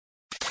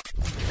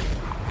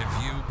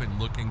been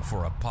looking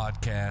for a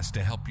podcast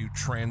to help you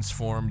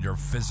transform your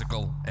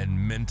physical and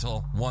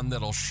mental? One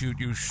that'll shoot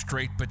you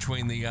straight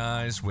between the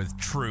eyes with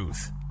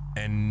truth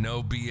and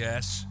no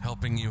BS,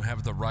 helping you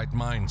have the right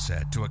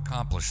mindset to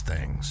accomplish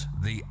things,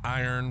 the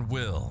iron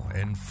will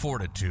and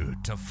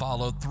fortitude to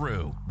follow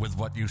through with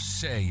what you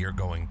say you're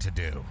going to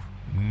do.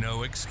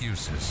 No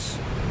excuses.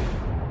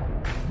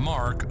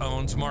 Mark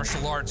owns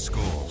martial arts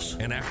schools,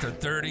 and after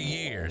 30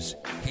 years,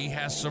 he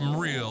has some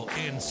real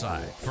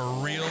insight for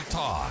real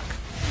talk,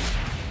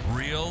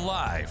 real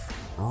life,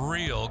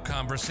 real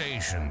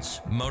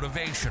conversations,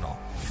 motivational,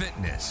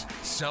 fitness,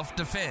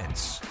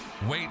 self-defense,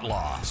 weight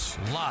loss,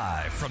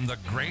 live from the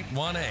Great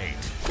 1-8.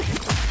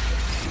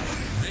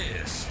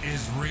 This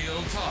is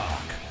Real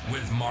Talk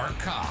with Mark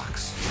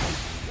Cox.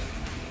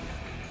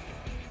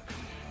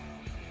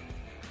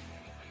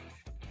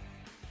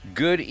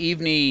 Good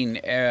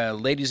evening,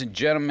 ladies and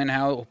gentlemen. I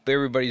hope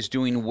everybody's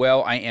doing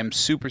well. I am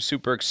super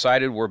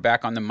excited. We're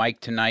back on the mic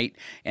tonight.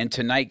 And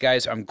tonight,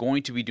 guys, I'm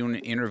going to be doing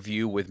an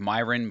interview with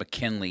Myron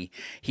McKinley.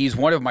 He's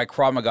one of my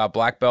Krav Maga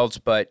black belts,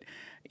 but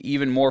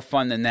even more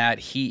fun than that,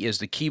 he is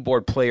the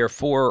keyboard player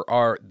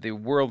for the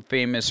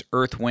world-famous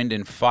Earth, Wind,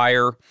 and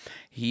Fire.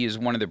 He is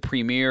one of the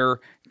premier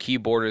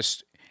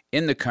keyboardists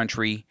in the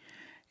country.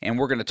 And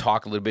we're going to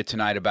talk a little bit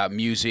tonight about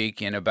music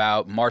and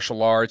about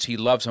martial arts. He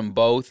loves them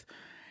both.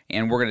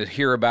 And we're going to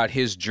hear about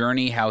his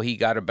journey, how he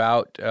got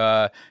about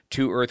to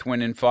Earth,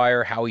 Wind, and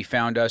Fire, how he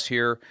found us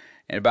here,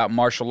 and about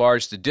martial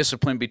arts, the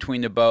discipline between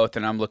the both.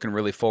 And I'm looking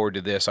really forward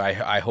to this.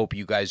 I hope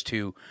you guys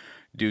do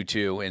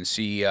too, and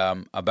see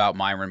about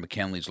Myron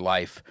McKinley's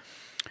life.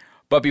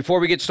 But before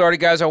we get started,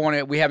 guys,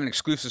 we have an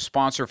exclusive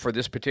sponsor for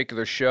this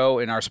particular show,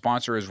 and our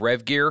sponsor is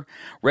Rev Gear.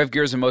 Rev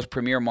Gear is the most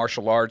premier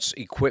martial arts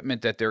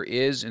equipment that there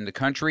is in the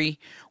country.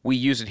 We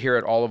use it here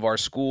at all of our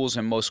schools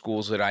and most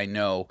schools that I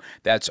know.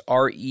 That's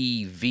REVGEAR,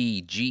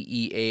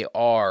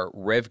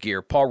 Rev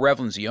Gear. Paul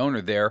Revlin's the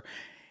owner there,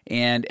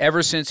 and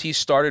ever since he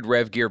started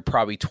Rev Gear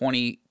probably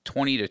 20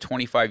 to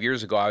 25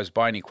 years ago, I was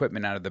buying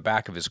equipment out of the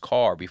back of his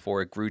car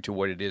before it grew to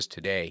what it is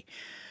today.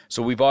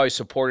 So we've always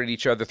supported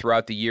each other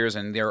throughout the years,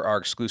 and they're our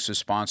exclusive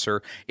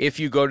sponsor. If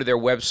you go to their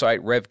website,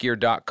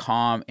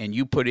 revgear.com, and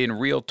you put in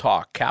Real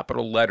Talk,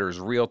 capital letters,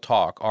 Real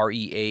Talk,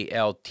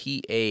 REALTALK,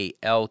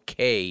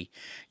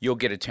 you'll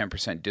get a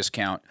 10%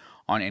 discount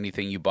on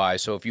anything you buy.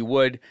 So if you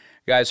would,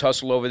 guys,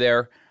 hustle over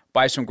there,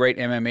 buy some great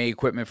MMA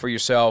equipment for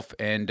yourself,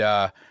 and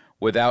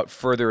without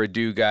further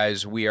ado,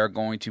 guys, we are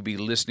going to be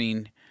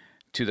listening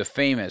to the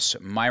famous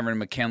Myron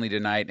McKinley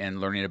tonight and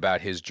learning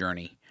about his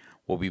journey.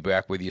 We'll be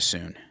back with you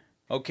soon.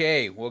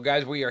 Okay, well,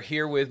 guys, we are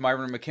here with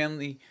Myron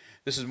McKinley.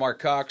 This is Mark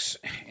Cox,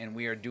 and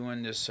we are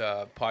doing this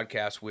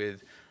podcast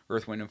with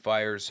Earth, Wind, and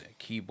Fire's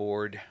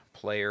keyboard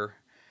player.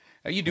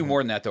 You do more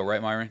than that, though,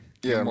 right, Myron?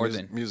 Yeah,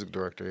 music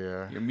director,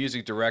 yeah. You're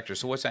music director,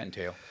 so what's that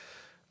entail?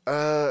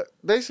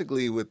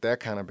 Basically, with that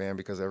kind of band,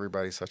 because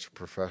everybody's such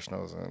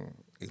professionals and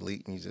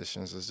elite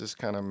musicians, it's just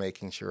kind of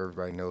making sure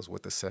everybody knows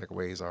what the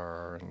segues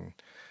are and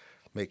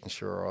making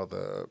sure all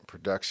the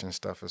production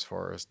stuff as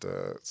far as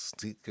the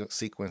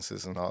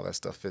sequences and all that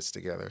stuff fits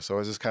together. So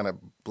it's just kind of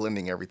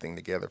blending everything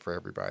together for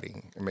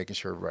everybody and making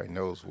sure everybody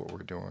knows what we're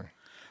doing.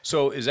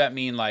 So does that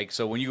mean,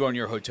 so when you go in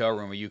your hotel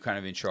room, are you kind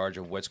of in charge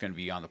of what's going to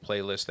be on the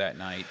playlist that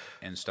night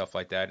and stuff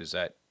like that? Is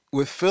that...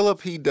 With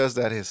Philip, he does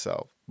that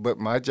himself. But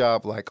my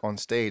job, on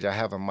stage, I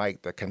have a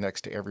mic that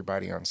connects to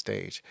everybody on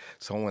stage.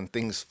 So when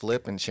things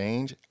flip and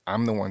change,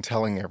 I'm the one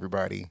telling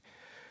everybody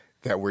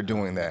that we're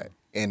doing that.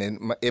 And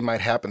it might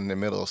happen in the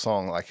middle of a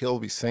song. Like, he'll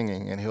be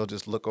singing, and he'll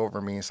just look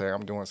over me and say,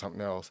 I'm doing something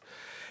else.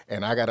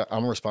 And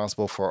I'm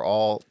responsible for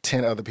all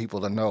 10 other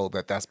people to know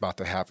that that's about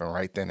to happen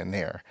right then and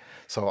there.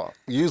 So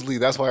usually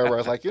that's why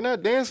everybody's like, you're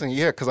not dancing?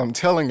 Yeah, because I'm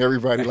telling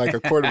everybody like a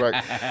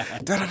quarterback,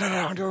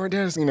 da-da-da-da, I'm doing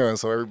this, and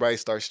so everybody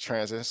starts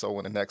transiting. So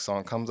when the next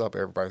song comes up,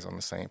 everybody's on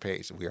the same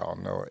page. We all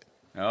know it.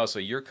 Oh, so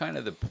you're kind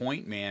of the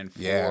point man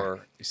for... Yeah.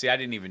 See, I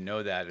didn't even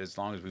know that. As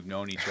long as we've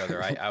known each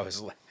other, I was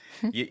like,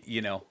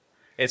 you know...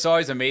 It's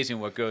always amazing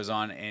what goes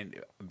on and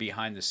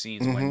behind the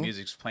scenes when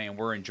music's playing.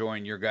 We're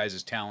enjoying your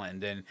guys' talent,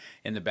 and then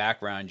in the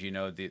background,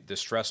 the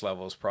stress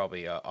level is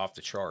probably off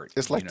the chart.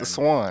 It's like the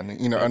swan.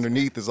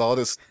 Underneath is all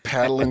this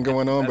paddling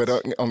going on, but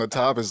on the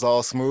top is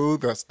all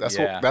smooth.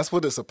 That's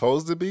what it's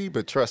supposed to be.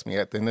 But trust me,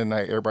 at the end of the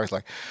night, everybody's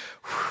like,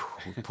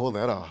 we pull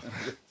that off.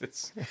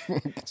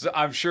 So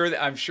I'm sure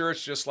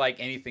it's just like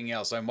anything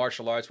else. Like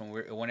martial arts,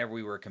 whenever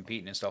we were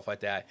competing and stuff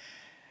like that.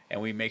 And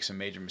we make some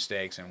major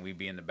mistakes, and we'd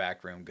be in the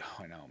back room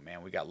going, "Oh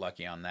man, we got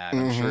lucky on that."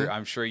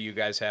 I'm sure you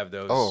guys have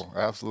those. Oh,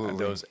 absolutely.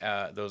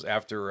 Those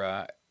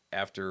after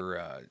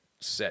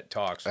set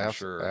talks for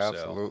sure.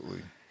 Absolutely.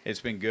 So it's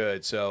been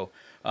good. So,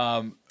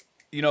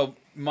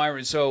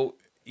 Myron. So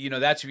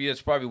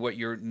that's probably what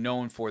you're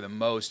known for the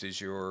most is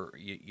you're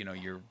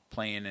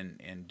playing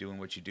and doing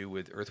what you do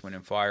with Earth, Wind,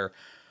 and Fire.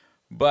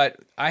 But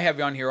I have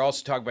you on here also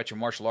to talk about your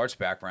martial arts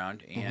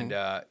background and.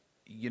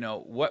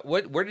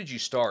 Where did you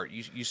start?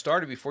 You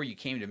started before you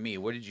came to me.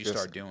 What did you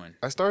start doing?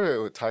 I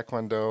started with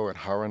Taekwondo and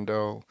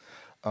Hapkido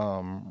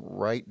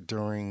right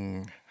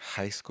during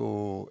high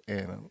school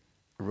and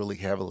really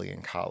heavily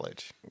in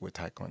college with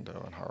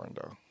Taekwondo and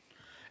Harando.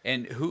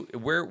 And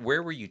where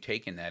were you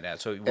taking that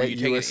at? So were At you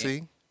taking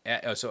USC?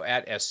 so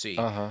at SC,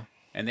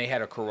 and they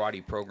had a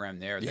karate program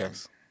there. Then.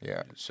 Yes.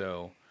 Yeah.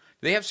 So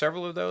do they have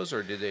several of those,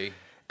 or did they?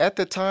 At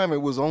the time,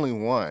 it was only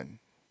one.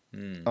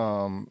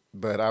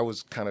 But I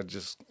was kind of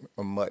just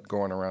a mutt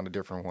going around to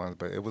different ones.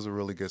 But it was a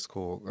really good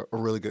school, a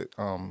really good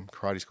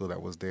karate school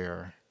that was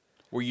there.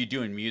 Were you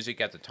doing music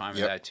at the time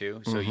Yep. of that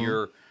too? So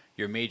your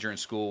major in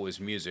school was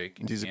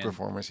music, Music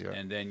performance, yeah.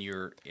 And then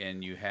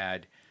you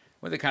had,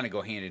 well, they kind of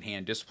go hand in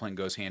hand. Discipline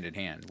goes hand in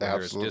hand.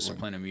 Whether Absolutely. it's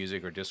discipline of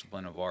music or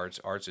discipline of arts,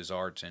 arts is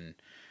arts, and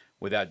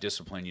without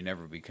discipline, you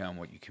never become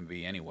what you can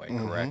be anyway.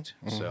 Correct.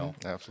 So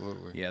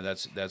Absolutely. yeah,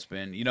 that's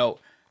been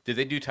Did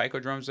they do taiko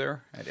drums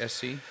there at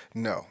SC?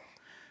 No.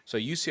 So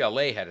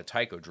UCLA had a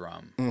taiko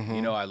drum.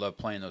 I love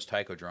playing those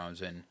taiko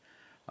drums, and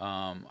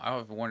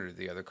I've wondered at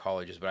the other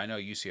colleges, but I know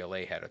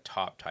UCLA had a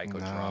top taiko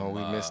drum. No,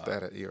 we missed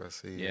that at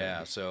USC.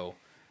 Yeah, so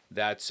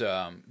that's.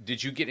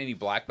 Did you get any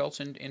black belts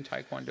in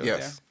Taekwondo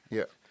Yes. there?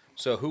 Yeah.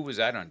 So who was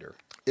that under?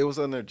 It was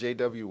under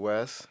J.W.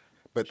 West,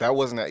 but that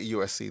wasn't at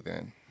USC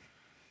then.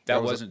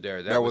 That wasn't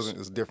there. That wasn't. It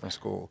was a different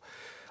school.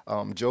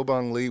 Joe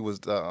Bong Lee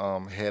was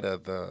the head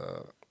of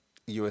the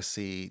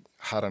USC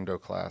Harando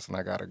class, and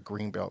I got a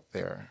green belt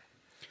there.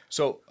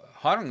 So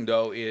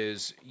Harando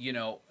is,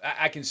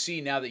 I can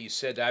see now that you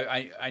said that.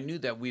 I knew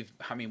that we've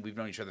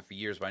known each other for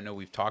years, but I know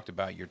we've talked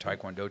about your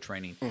Taekwondo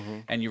training,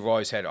 and you've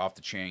always had off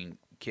the chain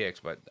kicks.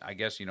 But I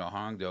guess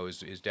Harando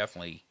is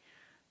definitely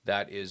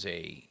that is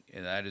a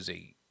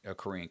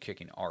Korean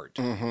kicking art.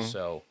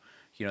 So.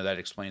 That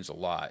explains a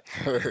lot.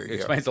 It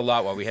explains a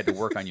lot why we had to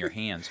work on your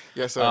hands.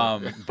 Yes,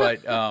 sir. But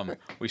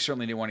we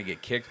certainly didn't want to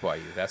get kicked by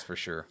you. That's for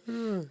sure.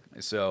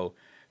 So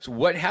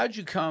what? How'd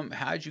you come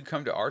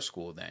to our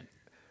school then?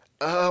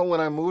 When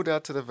I moved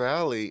out to the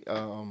Valley,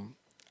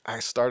 I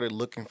started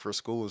looking for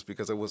schools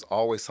because it was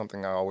always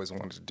something I always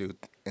wanted to do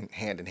in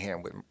hand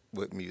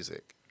with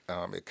music.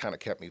 It kind of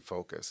kept me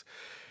focused.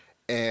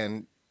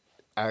 And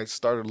I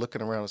started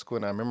looking around the school,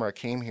 and I remember I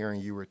came here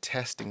and you were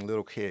testing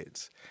little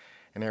kids.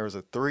 And there was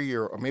a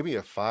 3-year or maybe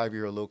a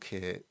 5-year little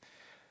kid,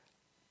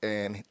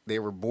 and they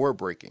were board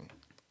breaking.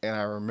 And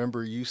I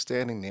remember you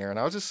standing there, and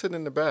I was just sitting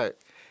in the back,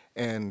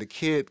 and the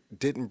kid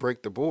didn't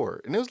break the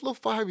board. And it was a little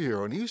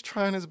 5-year-old, and he was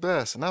trying his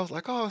best. And I was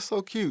like, oh, it's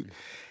so cute.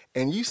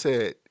 And you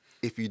said,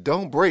 if you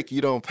don't break, you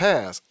don't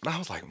pass. And I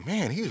was like,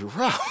 man, he's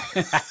rough.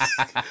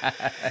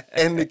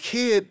 And the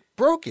kid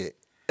broke it.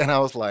 And I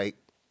was like,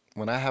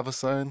 when I have a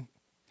son,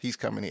 he's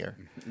coming here.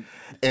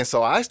 And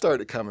so I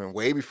started coming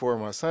way before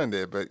my son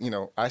did, but,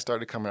 I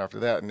started coming after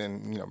that, and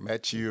then,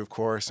 met you, of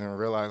course, and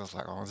realized I was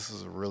like, oh, this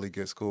is a really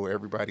good school.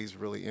 Everybody's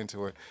really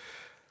into it.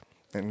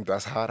 And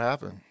that's how it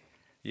happened.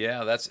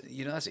 Yeah, that's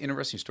an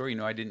interesting story.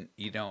 This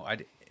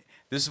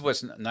is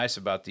what's nice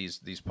about these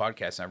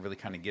podcasts, and I really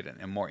kind of get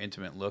a more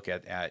intimate look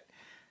at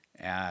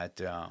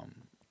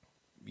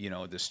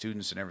the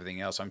students and everything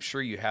else. I'm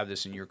sure you have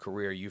this in your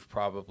career. You've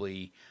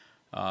probably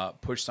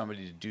push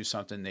somebody to do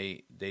something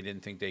they didn't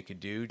think they could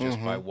do just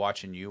by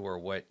watching you or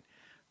what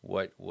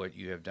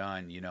you have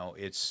done.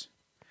 It's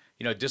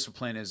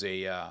discipline is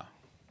it's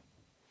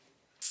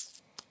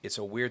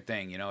a weird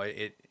thing.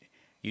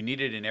 You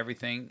need it in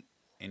everything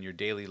in your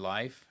daily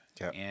life.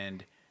 Yep.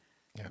 And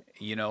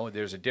Yep.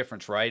 There's a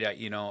difference, right?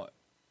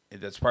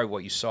 That's probably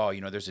what you saw.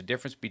 There's a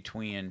difference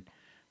between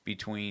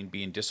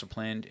being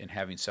disciplined and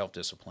having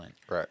self-discipline.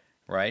 Right.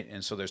 Right.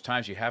 And so there's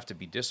times you have to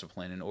be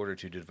disciplined in order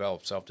to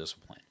develop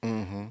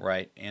self-discipline.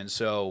 Right. And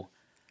so,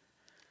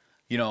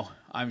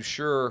 I'm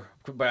sure,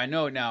 but I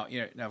know now,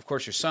 now, of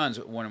course, your son's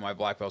one of my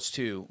black belts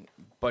too,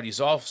 but he's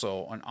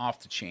also an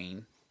off the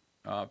chain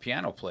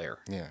piano player.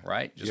 Yeah.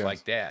 Right. Just Yes.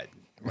 like Dad.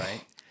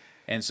 Right.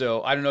 And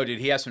so I don't know, did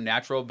he have some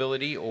natural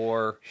ability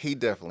or? He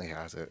definitely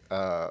has it.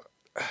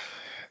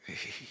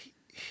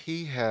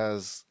 He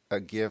has a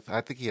gift.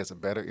 I think he has a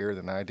better ear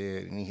than I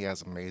did, and he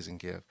has an amazing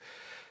gift.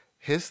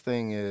 His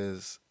thing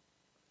is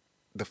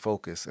the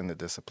focus and the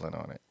discipline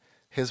on it.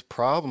 His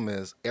problem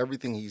is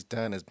everything he's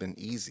done has been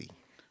easy.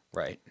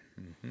 Right.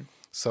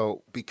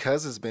 So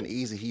because it's been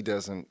easy, he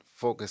doesn't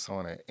focus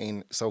on it.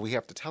 And so we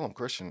have to tell him,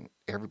 Christian,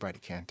 everybody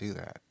can't do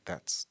that.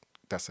 That's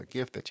a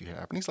gift that you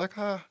have. And he's like,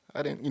 I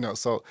didn't,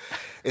 so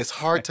it's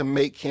hard to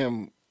make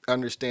him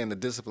understand the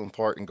discipline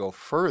part and go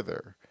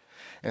further.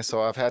 And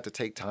so I've had to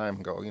take time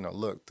and go,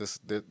 look,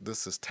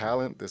 this is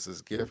talent, this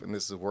is gift, and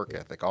this is work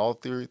ethic. All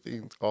three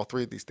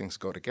of these things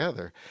go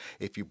together.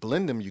 If you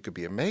blend them, you could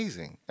be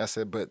amazing. I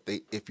said, but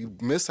if you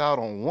miss out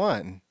on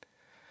one,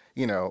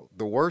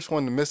 the worst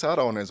one to miss out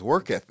on is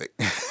work ethic.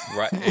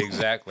 Right.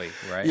 Exactly.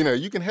 Right.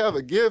 You can have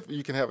a gift,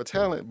 you can have a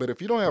talent, but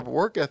if you don't have a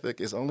work ethic,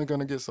 it's only going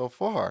to get so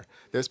far.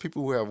 There's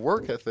people who have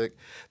work ethic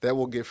that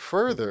will get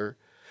further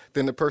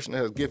than the person that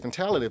has gift and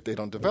talent if they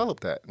don't develop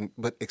that.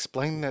 But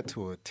explaining that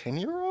to a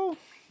 10-year-old,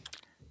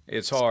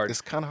 it's hard.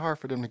 It's kind of hard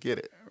for them to get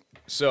it.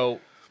 So,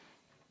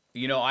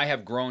 I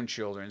have grown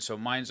children. So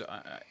mine's,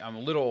 I'm a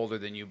little older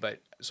than you, but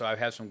so I've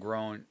had some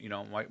grown,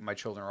 my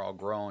children are all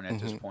grown at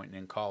this point and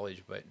in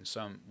college, but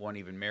some one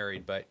even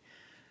married. But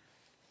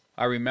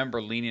I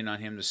remember leaning on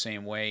him the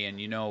same way, and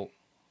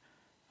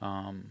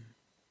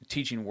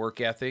teaching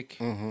work ethic.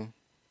 Mm-hmm.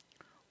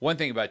 One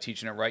thing about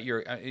teaching it right,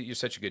 you're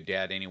such a good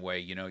dad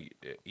anyway.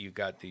 You've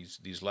got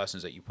these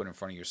lessons that you put in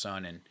front of your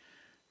son,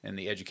 and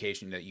the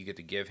education that you get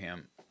to give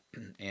him.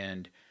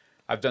 And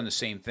I've done the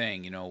same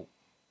thing.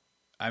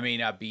 I may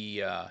not be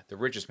the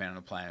richest man on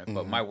the planet,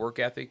 but my work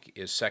ethic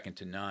is second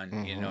to none.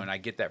 And I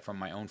get that from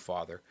my own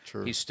father.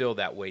 True. He's still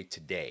that way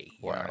today.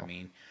 You know what I Wow.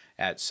 mean?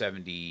 At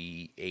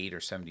 78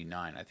 or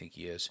 79, I think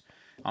he is,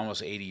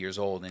 almost 80 years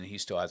old, and he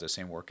still has the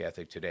same work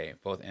ethic today.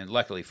 And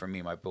luckily for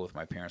me, both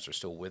my parents are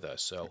still with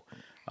us. So,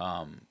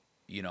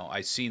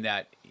 I've seen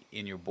that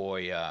in your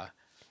boy. I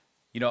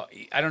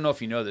don't know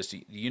if you know this.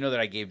 You know that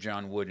I gave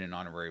John Wood an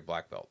honorary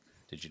black belt.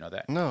 Did you know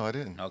that? No, I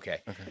didn't.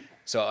 Okay.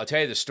 So I'll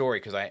tell you the story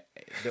because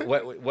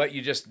what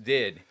you just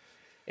did,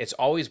 it's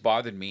always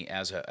bothered me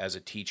as a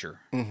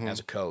teacher,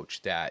 as a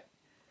coach, that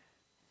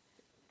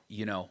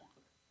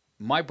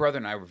my brother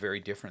and I were very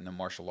different in the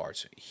martial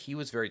arts. He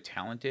was very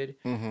talented,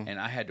 and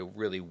I had to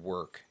really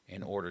work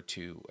in order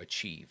to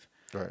achieve.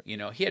 Right.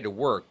 He had to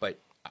work, but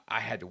I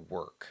had to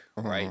work,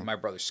 right? My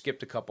brother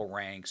skipped a couple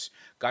ranks,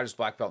 got his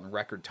black belt in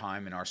record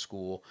time in our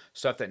school,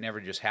 stuff that never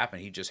just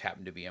happened. He just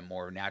happened to be a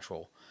more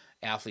natural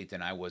athlete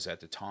than I was at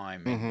the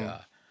time,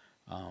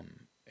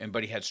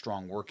 but he had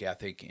strong work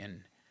ethic,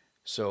 and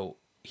so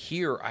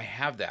here I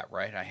have that,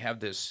 right? I have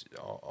this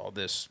all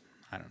this,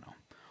 I don't know,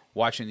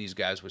 watching these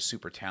guys with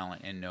super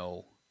talent and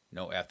no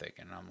ethic,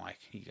 and I'm like,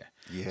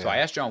 yeah. So I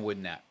asked John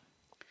Wooden that.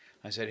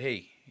 I said,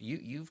 hey,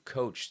 you've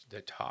coached the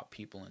top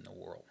people in the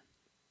world.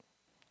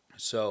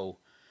 So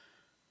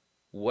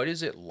what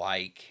is it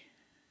like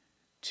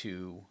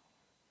to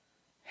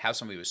have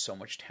somebody with so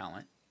much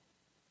talent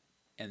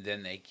and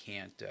then they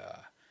can't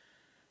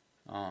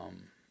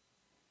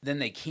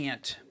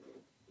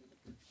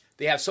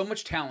they have so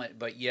much talent,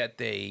 but yet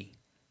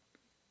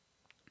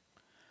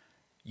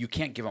you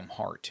can't give them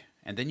heart.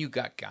 And then you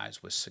got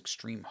guys with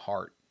extreme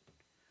heart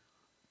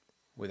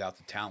without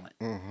the talent.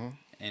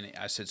 And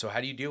I said, so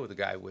how do you deal with a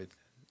guy with,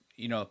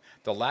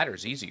 the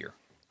latter's easier.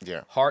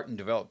 Yeah. Heart and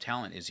develop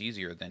talent is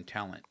easier than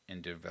talent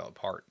and develop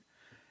heart.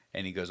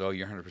 And he goes, oh,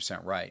 you're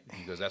 100% right.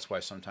 He goes, that's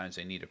why sometimes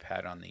they need a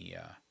pat on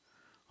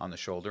the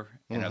shoulder,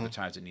 and other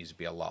times it needs to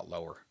be a lot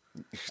lower.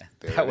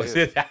 That was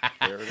it.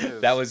 There it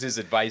is. That was his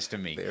advice to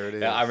me. There it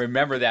is. I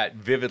remember that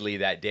vividly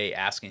that day,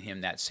 asking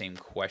him that same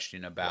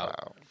question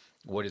about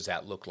what does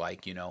that look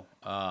like,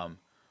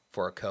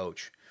 for a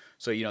coach.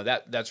 So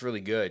that's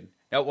really good.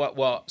 Now,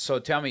 well, so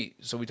tell me.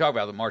 So we talk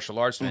about the martial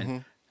arts,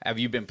 man. Have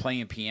you been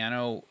playing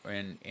piano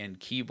and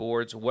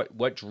keyboards?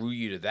 What drew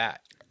you to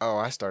that? Oh,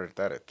 I started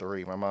that at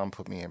 3. My mom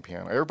put me in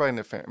piano. Everybody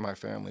in my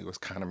family was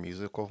kind of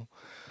musical.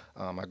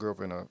 I grew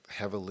up in a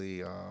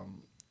heavily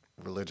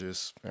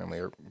religious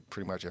family.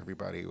 Pretty much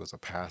everybody was a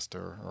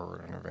pastor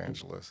or an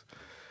evangelist.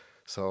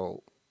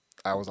 So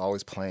I was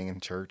always playing in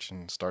church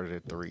and started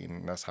at 3,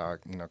 and that's how I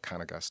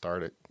kind of got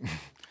started.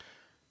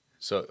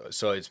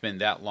 So it's been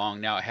that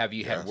long now. Have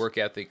you had work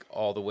ethic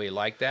all the way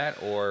like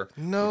that, or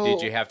No.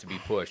 did you have to be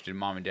pushed? Did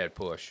mom and dad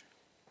push?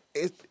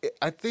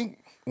 I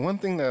think one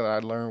thing that I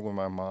learned with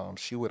my mom,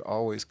 she would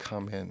always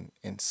come in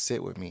and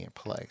sit with me and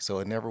play. So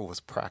it never was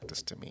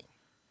practice to me.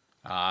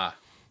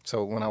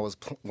 So when I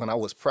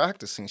was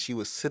practicing, she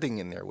was sitting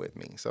in there with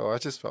me. So I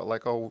just felt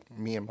like, oh,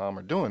 me and mom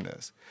are doing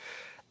this.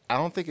 I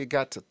don't think it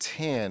got to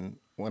 10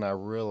 when I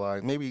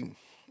realized, maybe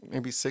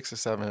 6 or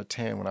 7 or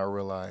 10 when I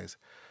realized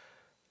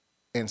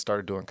and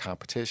started doing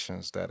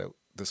competitions that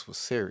this was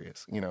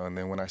serious, and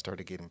then when I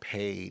started getting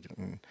paid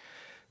and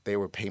they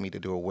would pay me to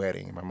do a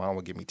wedding, and my mom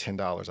would give me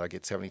 $10, I'd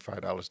get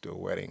 $75 to do a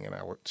wedding, and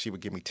she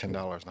would give me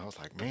 $10, and I was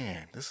like,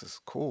 man, this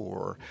is cool.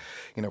 Or,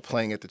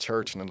 playing at the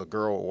church, and then the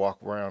girl would walk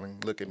around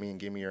and look at me and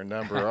give me her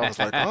number. I was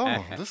like,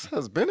 oh, this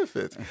has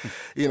benefits,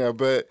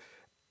 but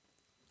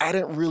I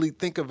didn't really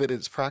think of it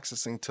as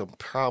practicing till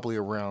probably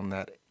around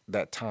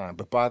that time.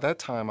 But by that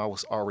time, I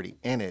was already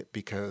in it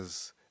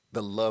because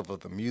the love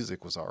of the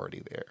music was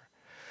already there.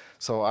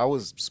 So I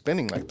was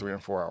spending like 3 or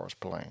 4 hours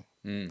playing.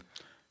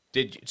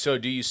 Do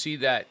you see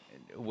that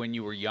when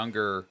you were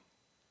younger,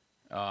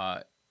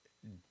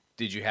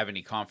 did you have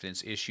any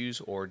confidence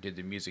issues, or did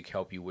the music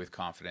help you with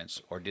confidence,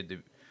 or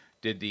did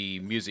the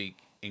music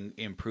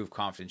improve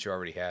confidence you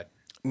already had?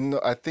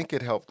 No, I think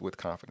it helped with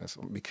confidence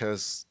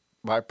because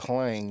by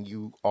playing,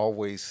 you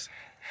always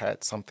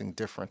had something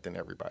different than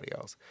everybody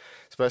else.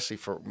 Especially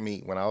for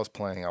me, when I was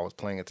playing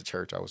at the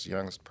church. I was the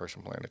youngest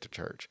person playing at the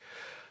church.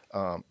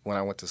 When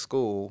I went to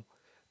school,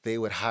 they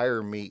would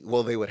hire me.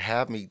 Well, they would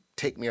have me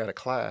take me out of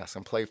class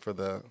and play for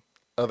the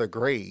other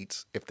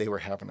grades if they were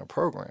having a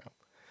program.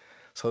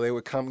 So they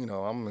would come,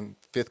 I'm in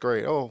 5th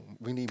grade. Oh,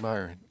 we need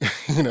Myron,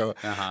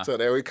 So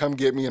they would come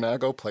get me and I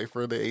go play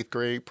for the 8th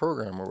grade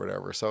program or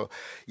whatever. So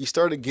you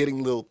started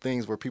getting little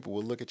things where people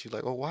would look at you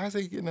like, oh, why is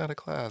he getting out of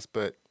class?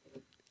 But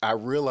I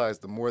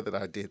realized the more that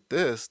I did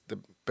this, the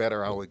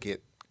better I would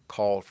get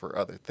called for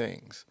other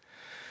things.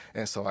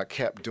 And so I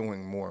kept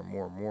doing more and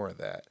more and more of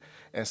that.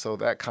 And so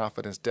that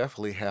confidence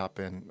definitely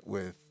happened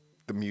with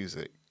the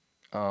music.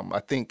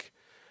 I think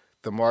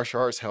the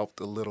martial arts helped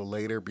a little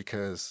later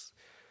because,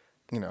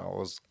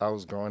 I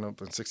was growing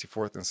up in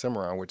 64th and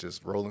Cimarron, which is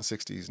Rolling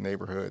 60s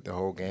neighborhood, the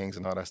whole gangs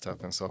and all that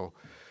stuff. And so,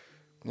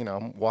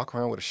 I'm walking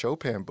around with a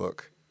Chopin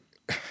book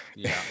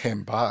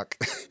and Bach,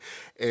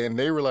 and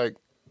they were like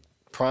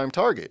prime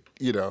target,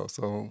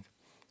 So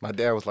my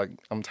dad was like,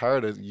 I'm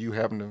tired of you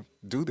having to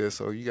do this,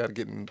 so you got to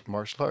get in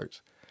martial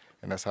arts.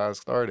 And that's how it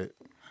started.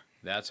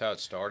 That's how it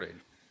started.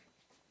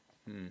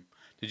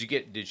 Did you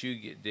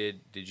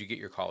get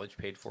your college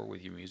paid for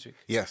with your music?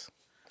 Yes.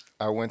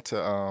 I went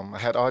to, I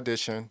had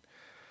audition.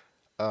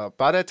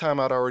 By that time,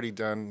 I'd already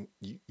done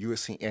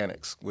USC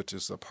Annex, which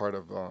is a part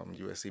of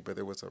USC, but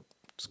there was a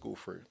school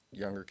for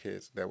younger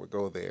kids that would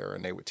go there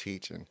and they would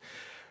teach. And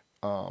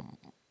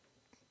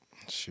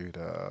what's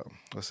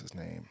his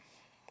name?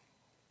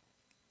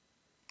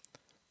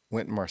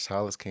 Wynton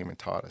Marsalis came and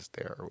taught us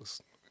there.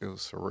 It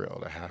was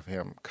surreal to have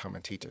him come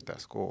and teach at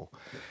that school.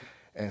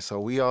 And so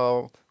we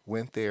all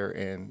went there,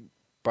 and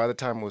by the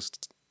time it was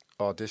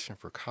audition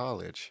for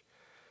college,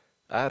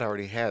 I had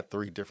already had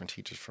 3 different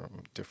teachers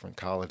from different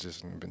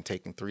colleges and been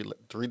taking three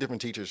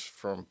different teachers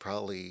from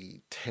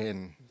probably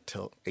 10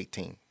 till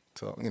 18,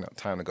 till,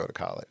 time to go to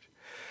college.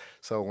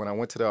 So when I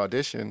went to the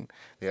audition,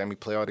 they had me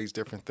play all these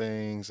different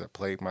things. I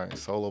played my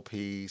solo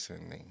piece,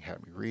 and they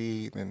had me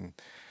read and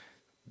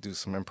do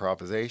some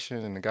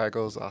improvisation. And the guy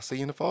goes, I'll see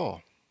you in the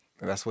fall.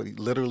 And that's what he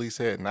literally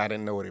said, and I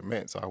didn't know what it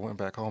meant. So I went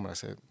back home and I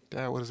said,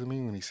 Dad, what does it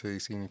mean when he said he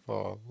see me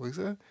fall? Well, he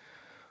said,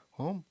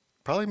 well,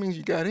 probably means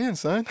you got in,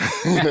 son.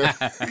 And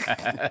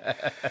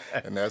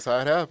that's how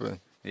it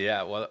happened.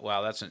 Yeah, well,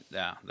 wow, that's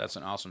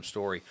an awesome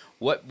story.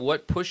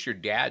 What pushed your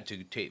dad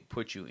to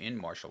put you in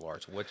martial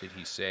arts? What did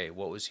he say?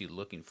 What was he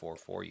looking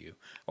for you?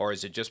 Or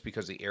is it just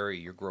because the area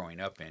you're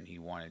growing up in, he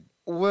wanted?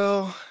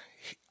 Well,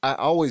 I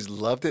always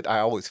loved it. I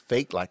always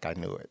faked like I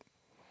knew it.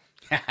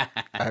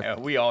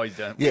 We always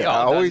done. Yeah,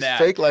 I always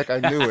faked like I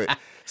knew it.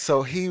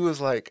 So he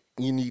was like,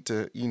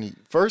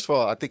 first of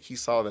all, I think he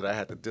saw that I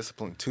had the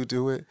discipline to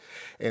do it.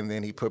 And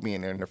then he put me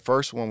in there. And the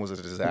first one was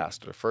a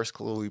disaster. The first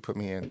clue he put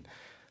me in,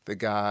 the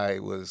guy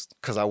was,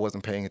 because I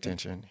wasn't paying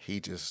attention,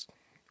 he just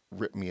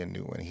ripped me a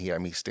new one. He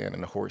had me stand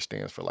in the horse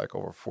stands for like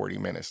over 40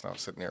 minutes. And I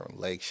was sitting there with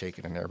legs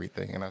shaking and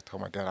everything. And I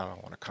told my dad, I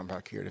don't want to come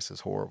back here. This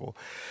is horrible.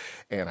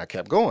 And I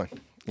kept going.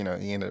 He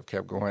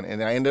kept going.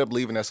 And I ended up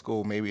leaving that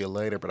school maybe a year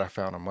later, but I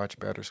found a much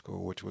better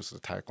school, which was the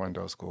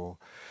Taekwondo school.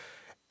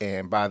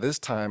 And by this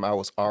time, I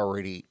was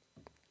already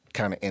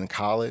kind of in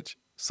college.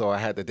 So I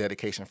had the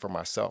dedication for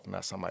myself,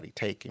 not somebody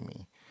taking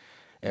me.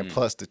 And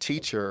plus the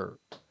teacher,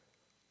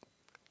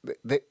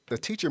 the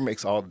teacher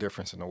makes all the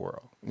difference in the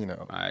world,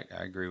 I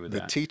agree with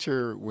that. The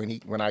teacher,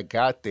 when I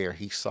got there,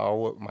 he saw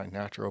what my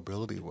natural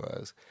ability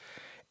was.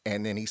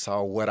 And then he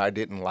saw what I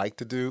didn't like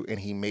to do, and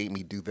he made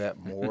me do that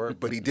more.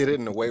 But he did it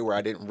in a way where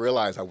I didn't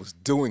realize I was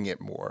doing it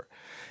more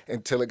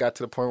until it got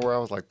to the point where I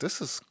was like,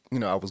 this is,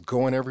 I was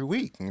going every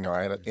week.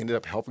 I ended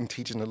up helping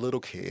teaching the little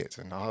kids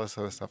and all this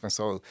other stuff. And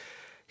so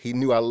he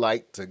knew I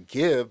liked to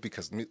give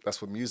because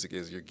that's what music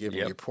is. You're giving,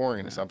 you're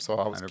pouring. And so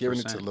I was 100%. Giving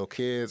it to little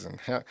kids.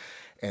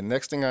 And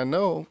next thing I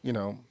know,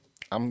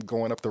 I'm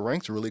going up the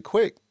ranks really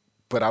quick.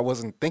 But I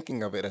wasn't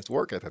thinking of it as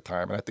work at the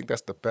time. And I think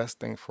that's the best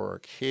thing for a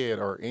kid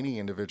or any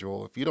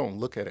individual. If you don't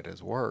look at it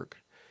as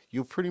work,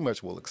 you pretty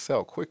much will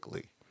excel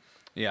quickly.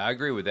 Yeah, I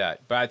agree with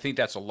that. But I think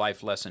that's a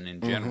life lesson in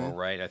general,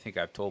 right? I think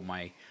I've told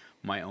my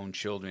own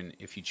children,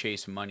 if you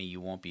chase money, you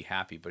won't be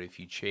happy. But if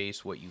you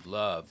chase what you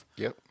love,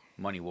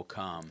 money will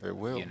come. It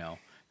will. It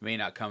may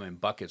not come in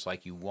buckets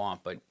like you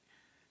want, but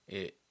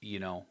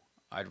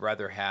I'd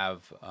rather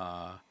have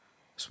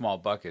small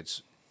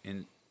buckets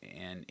and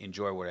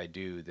enjoy what I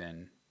do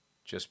than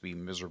just be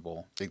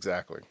miserable.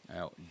 Exactly.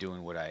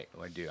 Doing what I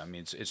do. I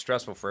mean, it's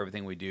stressful for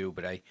everything we do,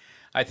 but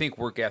I think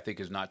work ethic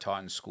is not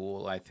taught in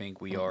school. I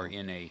think we are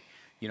in a,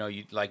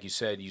 like you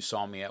said, you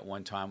saw me at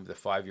one time with a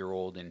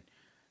 5-year-old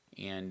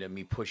and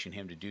me pushing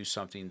him to do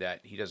something that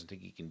he doesn't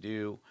think he can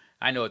do.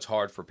 I know it's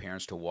hard for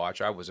parents to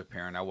watch. I was a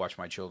parent. I watched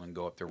my children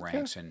go up the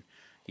ranks, and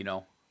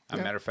a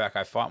matter of fact,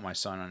 I fought my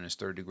son on his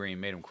 3rd degree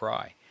and made him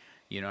cry.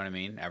 You know what I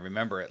mean? I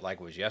remember it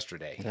like it was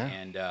yesterday,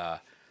 and.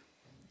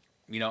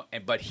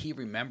 But he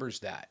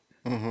remembers that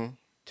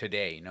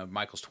today.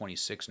 Michael's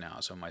 26 now,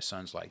 so my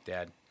son's like,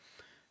 Dad,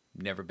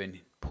 never been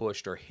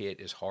pushed or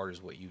hit as hard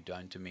as what you've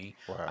done to me.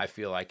 Wow. I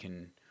feel I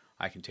can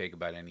take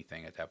about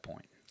anything at that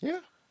point. Yeah.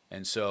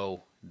 And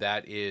so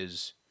that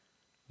is,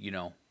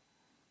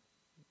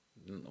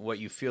 what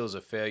you feel is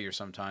a failure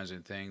sometimes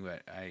and thing.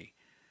 But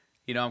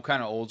I'm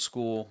kind of old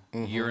school.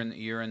 You're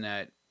in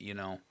that.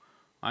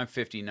 I'm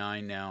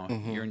 59 now.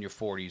 You're in your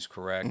 40s,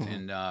 correct?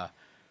 And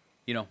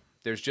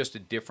there's just a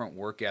different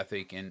work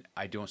ethic, and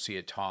I don't see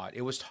it taught.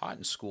 It was taught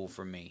in school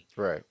for me.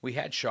 Right. We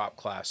had shop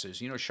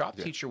classes. Shop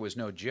teacher was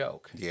no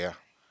joke. Yeah.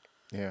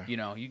 Yeah.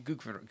 You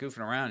goofing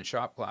around in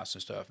shop class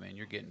and stuff, man,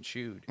 you're getting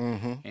chewed.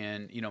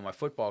 And, my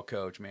football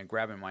coach, man,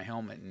 grabbing my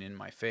helmet and in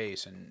my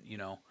face and,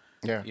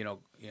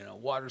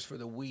 water's for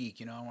the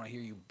weak, I want to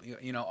hear you,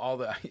 all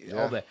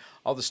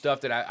the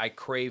stuff that I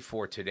crave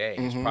for today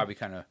is probably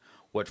kind of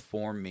what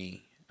formed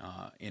me,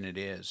 and it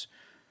is.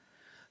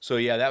 So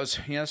yeah, that was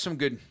some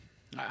good.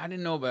 I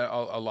didn't know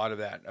about a lot of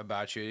that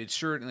about you. It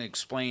certainly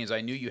explains.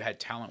 I knew you had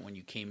talent when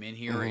you came in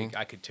here. Mm-hmm.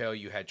 I could tell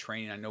you had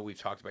training. I know we've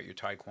talked about your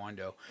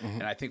taekwondo,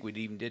 and I think we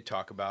even did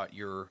talk about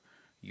you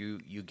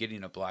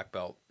getting a black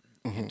belt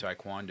in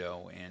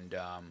taekwondo, and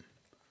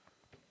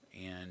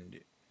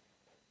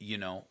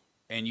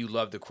and you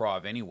love the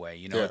Krav anyway.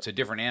 Yeah. It's a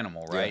different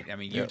animal, right? Yeah. I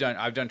mean,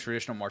 I've done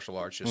traditional martial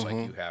arts just like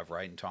you have,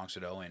 right, in Tong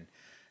Soo Do,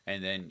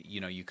 and then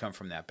you come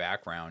from that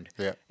background.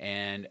 Yeah.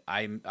 And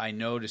I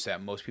noticed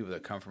that most people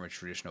that come from a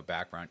traditional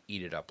background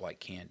eat it up like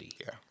candy.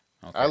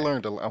 Yeah. Okay. I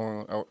learned.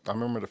 I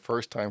remember the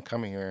first time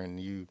coming here, and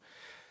you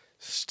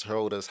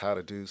showed us how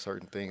to do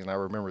certain things, and I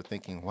remember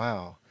thinking,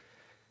 "Wow,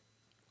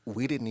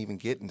 we didn't even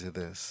get into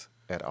this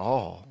at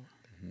all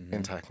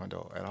in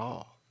Taekwondo at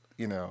all."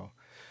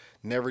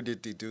 Never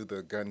did they do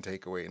the gun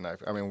takeaway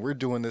knife. I mean, we're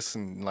doing this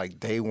in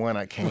like day one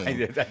I came.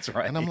 Right, that's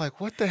right. And I'm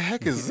like, what the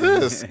heck is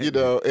this?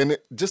 And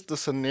just the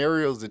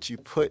scenarios that you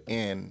put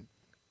in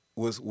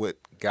was what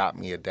got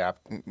me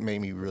made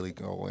me really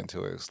go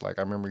into it. It's like,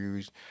 I remember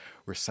you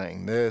were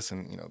saying this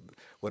and,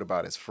 what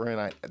about his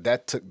friend?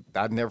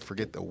 I'd never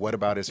forget the what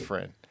about his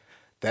friend.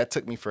 That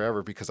took me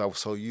forever because I was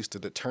so used to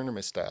the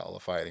tournament style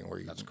of fighting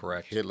where That's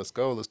correct. Here, let's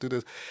go, let's do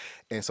this.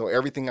 And so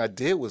everything I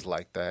did was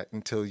like that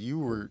until you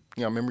were,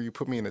 I remember you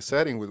put me in a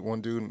setting with one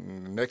dude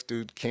and the next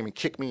dude came and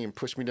kicked me and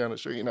pushed me down the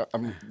street,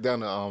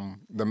 down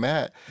the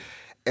mat.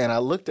 And I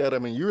looked at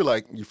him and you were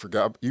like, you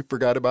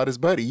forgot about his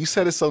buddy. You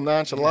said it so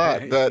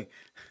nonchalant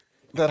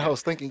that I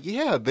was thinking,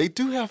 yeah, they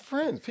do have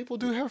friends. People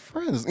do have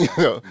friends,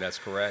 That's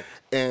correct.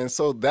 And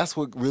so that's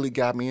what really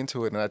got me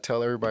into it. And I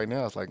tell everybody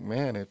now, it's like,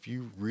 man, if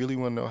you really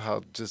want to know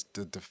how just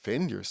to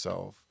defend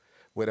yourself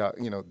without,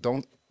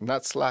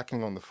 not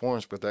slacking on the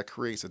forms, but that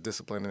creates a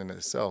discipline in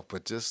itself.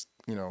 But just,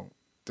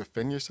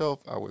 defend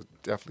yourself, I would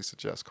definitely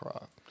suggest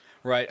Krav.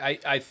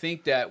 Right. I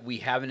think that we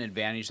have an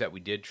advantage that we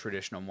did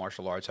traditional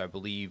martial arts. I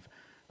believe,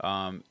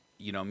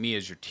 me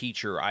as your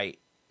teacher,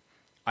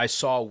 I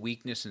saw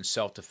weakness in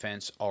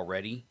self-defense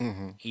already,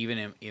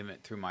 even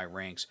through my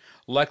ranks.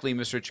 Luckily,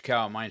 Mr.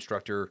 Chikawa, my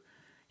instructor,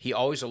 he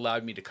always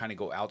allowed me to kind of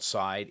go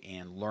outside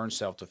and learn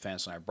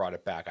self-defense, and I brought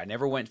it back. I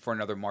never went for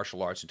another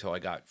martial arts until I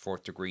got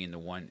 4th degree in the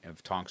one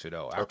of Tong Soo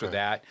Do. After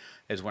that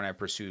is when I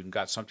pursued and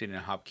got something in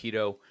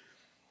Hapkido,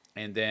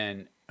 and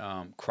then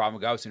Krav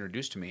Maga was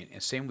introduced to me,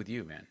 and same with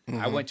you, man.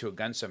 I went to a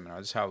gun seminar.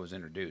 This is how I was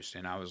introduced,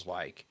 and I was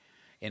like,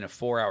 in a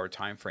 4-hour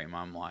time frame,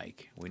 I'm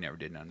like, we never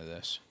did none of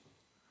this.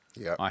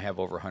 Yeah, I have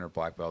over 100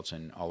 black belts,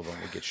 and all of them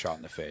would get shot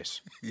in the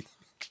face. Yep.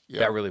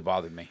 That really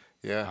bothered me.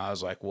 Yeah. I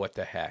was like, what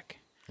the heck?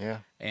 Yeah.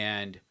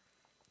 And,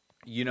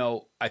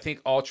 I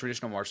think all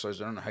traditional martial artists,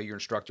 I don't know how your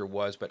instructor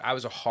was, but I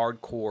was a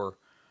hardcore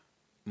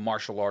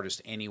martial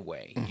artist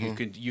anyway.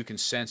 You can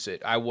sense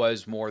it. I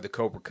was more the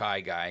Cobra Kai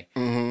guy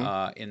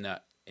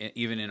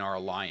even in our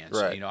alliance.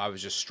 Right. I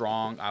was just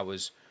strong. I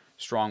was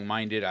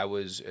strong-minded. I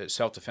was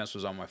self-defense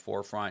was on my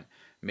forefront.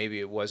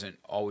 Maybe it wasn't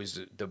always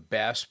the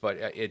best, but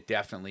it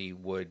definitely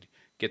would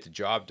get the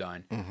job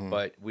done.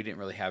 But we didn't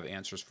really have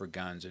answers for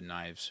guns and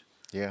knives.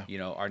 Yeah.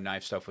 Our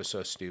knife stuff was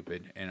so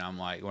stupid. And I'm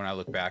like, when I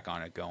look back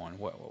on it going,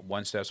 what,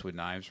 one steps with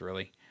knives,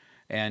 really?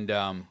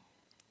 And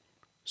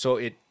so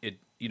it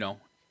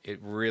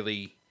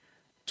really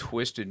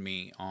twisted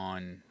me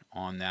on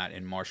that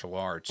in martial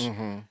arts.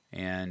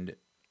 And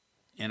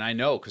I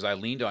know because I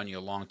leaned on you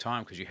a long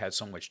time because you had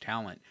so much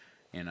talent.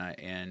 And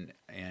I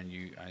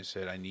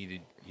said I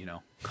needed, we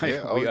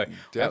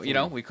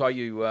call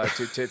you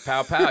to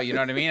pow pow. You know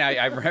what I mean?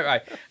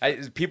 I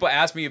people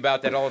ask me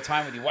about that all the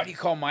time with you. Why do you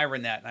call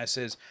Myron that? And I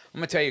says, I'm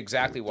gonna tell you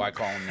exactly why I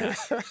call him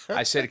that.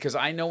 I said because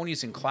I know when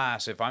he's in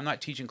class, if I'm not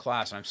teaching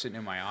class and I'm sitting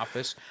in my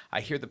office,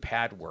 I hear the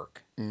pad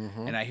work,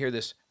 and I hear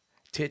this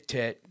tit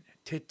tit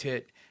tit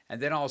tit,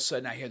 and then all of a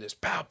sudden I hear this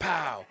pow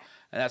pow.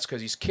 And that's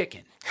because he's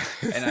kicking.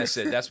 And I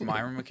said, that's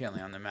Myron McKinley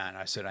on the mat.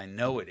 I said, I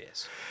know it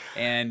is.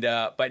 And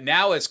but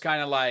now it's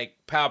kind of like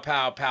pow,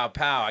 pow, pow,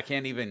 pow. I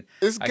can't even.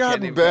 It's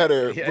gotten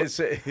better. Yeah,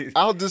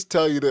 I'll just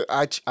tell you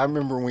that I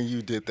remember when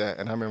you did that,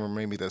 and I remember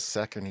maybe the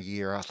second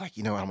year, I was like,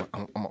 I'm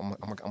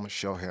gonna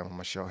show him. I'm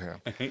gonna show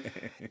him.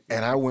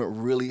 And I went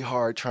really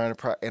hard trying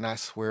to, and I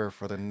swear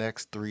for the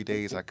next 3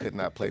 days I could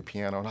not play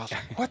piano. And I was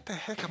like, what the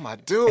heck am I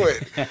doing?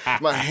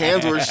 My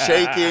hands were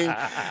shaking,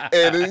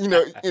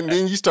 and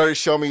then you started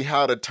showing me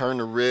how to turn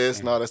the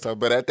wrist and all that stuff.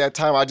 But at that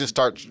time, I just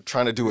started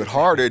trying to do it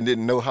harder and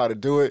didn't know how to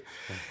do it.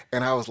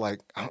 And I was like,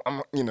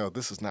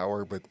 this is not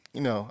work, but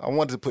I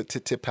wanted to put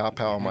tit tit pow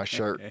pow on my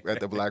shirt at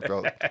the black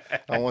belt.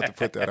 I want to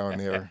put that on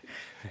there.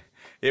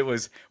 It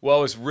was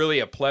really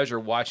a pleasure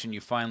watching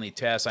you finally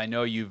test. I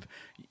know you've,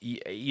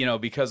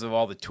 because of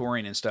all the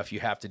touring and stuff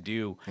you have to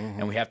do,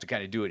 and we have to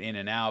kind of do it in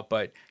and out.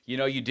 But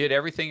you did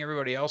everything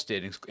everybody else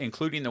did,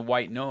 including the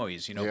white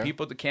noise.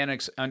 People that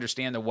can't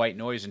understand the white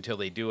noise until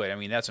they do it. I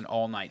mean, that's an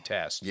all-night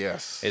test.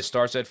 Yes. It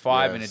starts at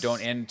 5 and it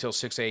don't end until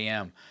 6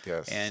 a.m.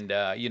 Yes. And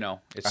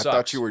it sucks. I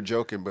thought you were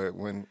joking, but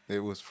when it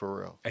was for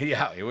real.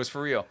 Yeah, it was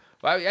for real.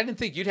 Well, I didn't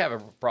think you'd have a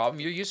problem.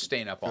 You're used to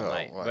staying up all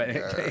night. My But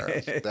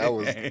gosh.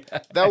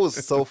 That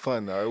was so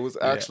fun though. It was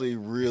actually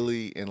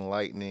really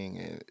enlightening,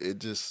 and it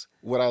just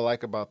what I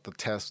like about the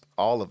test,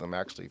 all of them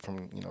actually,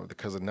 from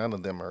because none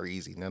of them are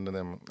easy. None of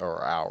them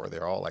are an hour.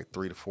 They're all like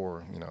 3 to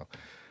 4.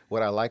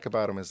 What I like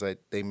about them is that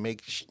they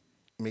make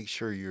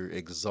sure you're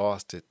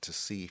exhausted to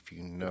see if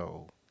you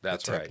know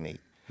That's the right. technique.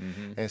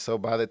 And so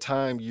by the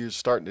time you're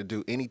starting to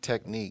do any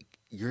technique,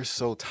 you're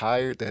so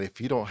tired that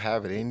if you don't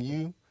have it in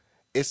you,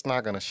 it's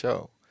not going to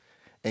show.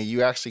 And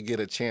you actually get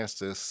a chance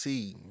to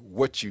see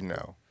what you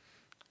know.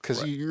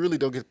 Because you really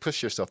don't get to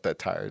push yourself that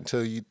tired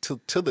until you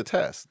to the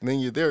test. And then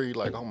you're there, you're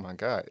like, oh my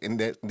God. And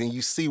then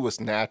you see what's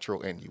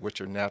natural in you, what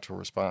your natural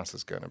response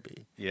is going to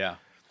be. Yeah.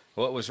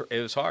 Well, it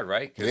was hard,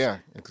 right? Yeah.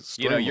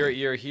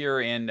 You're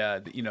here, and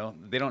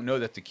they don't know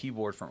that the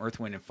keyboard from Earth,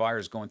 Wind, and Fire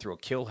is going through a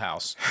kill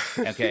house.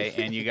 Okay,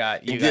 and you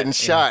getting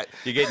shot.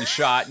 You're getting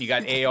shot, and you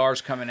got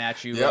ARs coming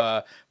at you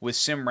Yep. with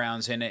sim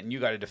rounds in it, and you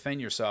got to defend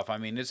yourself. I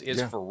mean,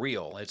 it's for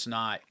real. It's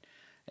no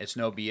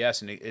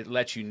BS, and it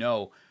lets you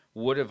know,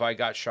 what have I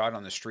got shot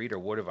on the street or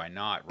what have I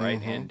not,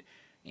 right?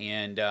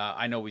 And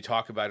I know we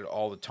talk about it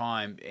all the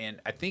time,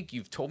 and I think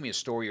you've told me a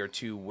story or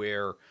two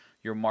where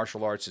your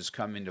martial arts has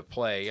come into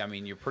play. I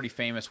mean, you're pretty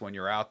famous when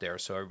you're out there,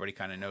 so everybody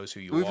kind of knows who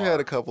you are. We've had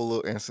a couple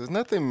little instances,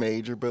 nothing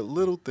major, but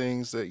little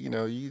things that, you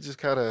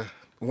just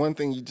one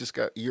thing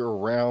you're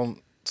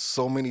around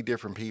so many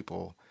different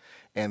people.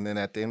 And then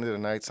at the end of the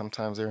night,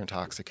 sometimes they're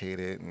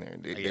intoxicated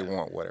and they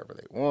want whatever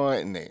they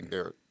want. And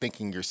they're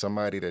thinking you're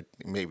somebody that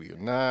maybe you're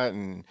not.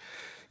 And,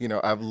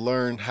 I've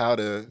learned how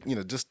to,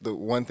 just the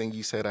one thing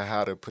you said,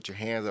 how to put your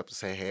hands up to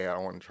say, hey, I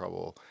don't want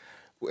trouble,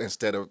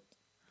 instead of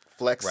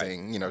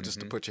flexing, just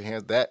to put your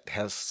hands, that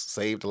has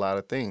saved a lot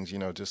of things,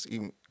 just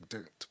even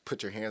to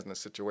put your hands in a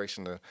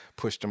situation to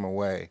push them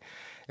away.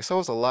 And so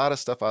it's a lot of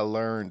stuff I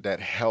learned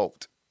that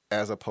helped,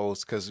 as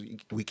opposed, because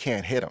we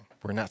can't hit them.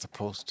 We're not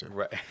supposed to.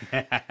 Right.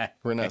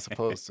 We're not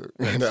supposed to.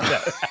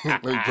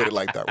 Let me put it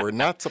like that. We're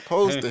not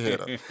supposed to hit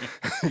them.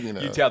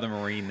 You tell the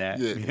Marine that.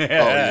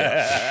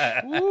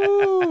 Yeah. Oh, yeah.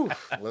 Woo.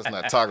 Let's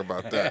not talk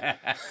about that.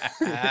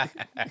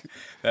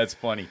 That's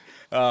funny.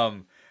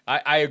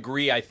 I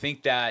agree. I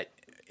think that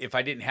if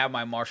I didn't have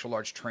my martial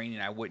arts training,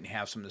 I wouldn't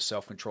have some of the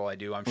self-control I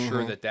do. I'm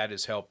sure that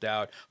has helped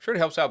out. I'm sure it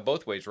helps out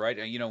both ways, right?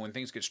 When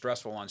things get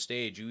stressful on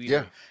stage,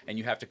 and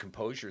you have to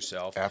compose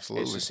yourself.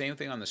 Absolutely. It's the same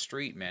thing on the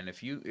street, man.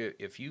 If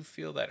you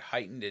feel that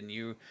heightened and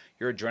your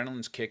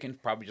adrenaline's kicking,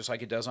 probably just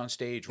like it does on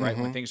stage, right?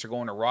 When things are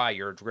going awry,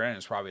 your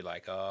adrenaline's probably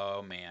like,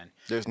 oh, man.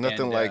 There's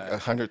nothing like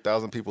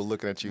 100,000 people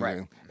looking at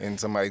you and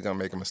somebody's going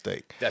to make a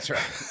mistake. That's right.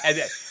 And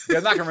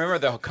they're not going to remember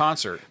the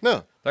concert.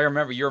 No. They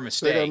remember your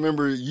mistake. They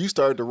remember you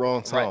started the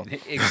wrong song.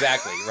 Right.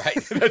 Exactly,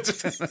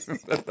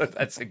 right?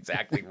 That's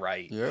exactly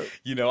right. Yep.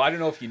 I don't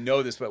know if you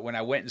know this, but when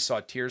I went and saw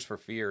Tears for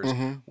Fears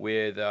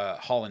with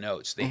Hall &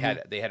 Oates, they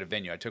had a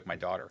venue. I took my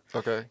daughter.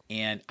 Okay.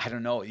 And I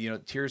don't know,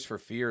 Tears for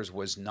Fears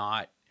was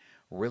not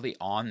really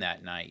on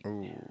that night.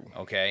 Ooh.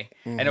 Okay.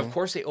 And of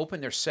course they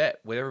opened their set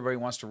with Everybody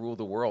Wants to Rule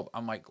the World.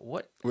 I'm like,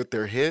 what? With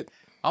their hit?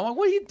 I'm like,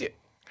 what do you do?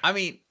 I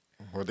mean,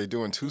 were they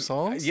doing 2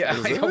 songs? Yeah.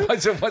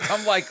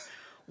 I'm like,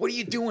 what are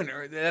you doing?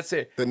 That's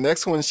it. The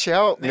next one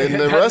shout, and then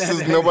the rest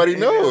is nobody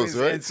knows,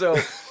 right? And so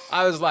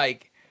I was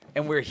like,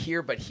 and we're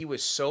here, but he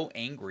was so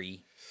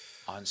angry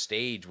on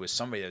stage with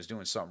somebody that was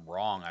doing something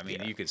wrong. I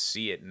mean, you could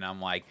see it, and I'm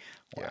like,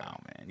 wow,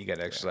 man, you got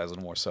to exercise a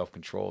little more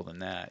self-control than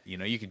that.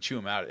 You can chew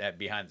him out at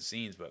behind the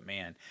scenes, but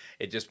man,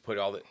 it just put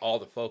all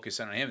the focus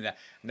on him. And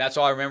that's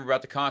all I remember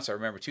about the concert. I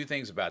remember 2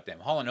 things about them.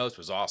 Hall & Oates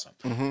was awesome,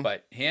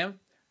 but him,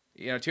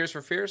 Tears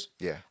for Fears.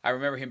 Yeah, I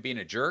remember him being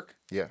a jerk.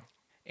 Yeah.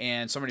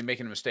 And somebody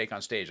making a mistake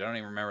on stage. I don't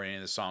even remember any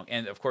of the song.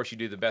 And, of course, you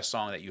do the best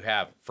song that you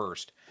have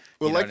first.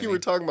 Well, like you were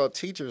talking about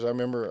teachers, I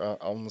remember,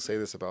 I'm going to say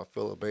this about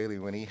Philip Bailey.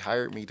 When he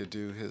hired me to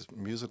do his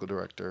musical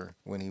director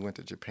when he went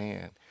to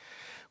Japan,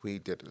 we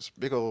did this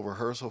big old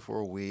rehearsal for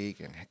a week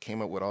and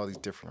came up with all these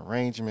different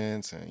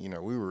arrangements. And,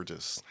 we were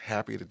just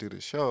happy to do the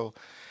show.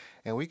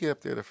 And we get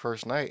up there the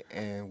first night,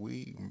 and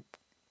we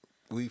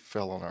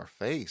fell on our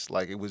face.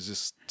 Like, it was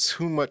just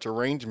too much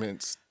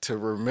arrangements to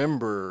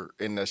remember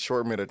in the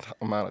short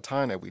amount of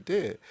time that we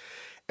did.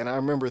 And I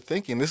remember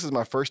thinking, this is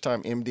my first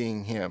time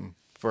MDing him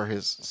for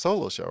his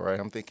solo show, right?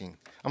 I'm thinking,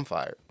 I'm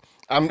fired.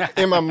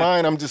 In my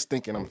mind, I'm just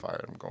thinking, I'm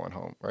fired. I'm going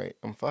home, right?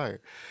 I'm fired.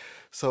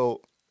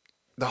 So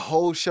the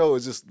whole show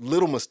is just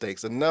little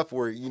mistakes, enough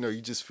where,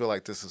 you just feel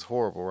like this is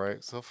horrible,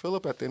 right? So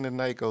Philip at the end of the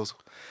night goes,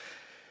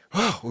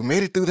 oh, we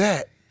made it through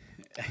that.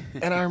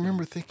 And I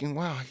remember thinking,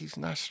 wow, he's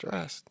not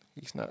stressed.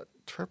 He's not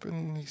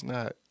tripping. He's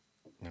not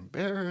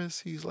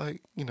embarrassed. He's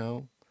like,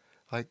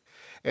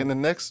 and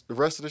the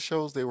rest of the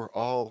shows, they were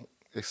all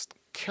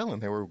killing.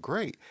 They were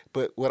great.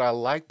 But what I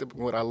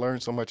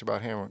learned so much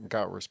about him and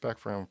got respect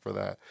for him for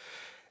that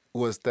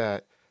was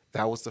that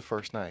was the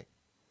first night.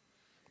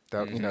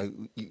 That,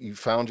 you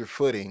found your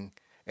footing.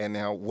 And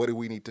now, what do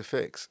we need to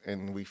fix?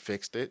 And we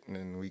fixed it, and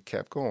then we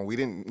kept going. We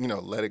didn't,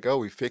 let it go.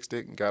 We fixed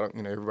it and got,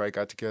 everybody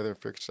got together and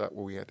fixed out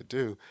what we had to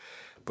do.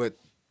 But,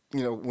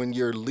 when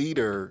your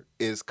leader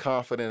is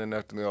confident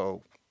enough to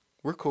know,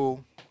 we're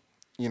cool,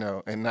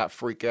 and not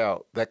freak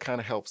out. That kind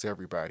of helps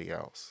everybody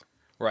else.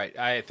 Right.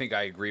 I think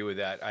I agree with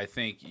that. I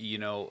think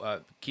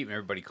keeping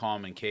everybody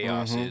calm in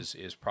chaos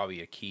is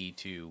probably a key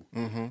to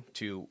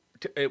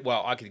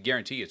well, I could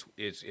guarantee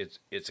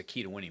it's a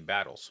key to winning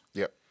battles.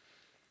 Yep.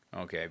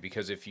 Okay,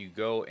 because if you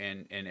go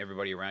and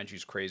everybody around you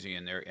is crazy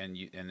and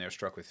they're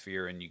struck with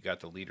fear, and you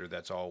got the leader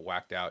that's all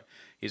whacked out,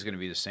 he's going to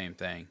be the same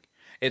thing.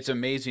 It's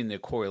amazing the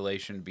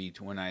correlation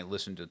when I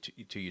listen to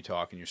you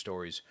talk and your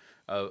stories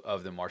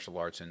of the martial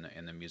arts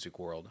and the music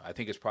world. I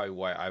think it's probably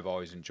why I've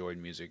always enjoyed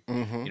music.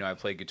 I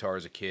played guitar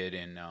as a kid,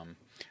 and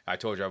I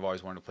told you I've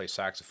always wanted to play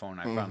saxophone.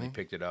 I finally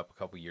picked it up a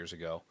couple years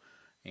ago,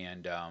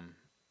 and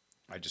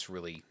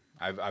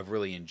I've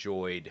really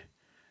enjoyed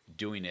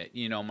doing it.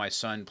 My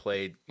son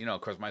played. Of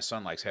course, my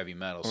son likes heavy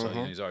metal, so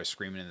he's always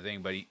screaming in the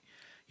thing. But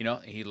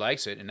he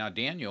likes it, and now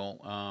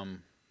Daniel's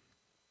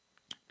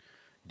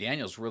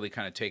really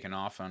kind of taken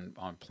off on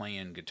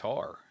playing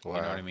guitar. Wow.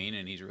 You know what I mean?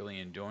 And he's really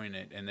enjoying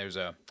it. And there's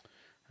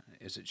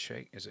is it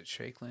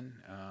Shakelin?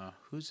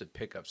 Who's the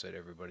pickups that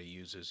everybody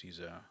uses? He's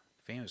a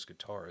famous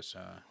guitarist.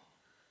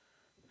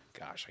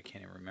 Gosh, I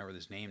can't even remember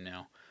his name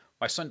now.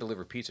 My son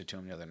delivered pizza to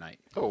him the other night.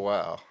 Oh,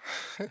 wow.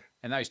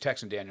 And now he's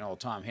texting Daniel all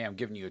the time. Hey, I'm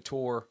giving you a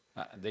tour.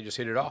 They just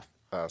hit it off.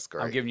 That's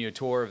great. I'm giving you a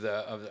tour of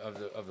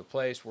the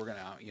place. We're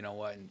gonna,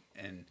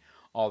 and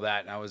all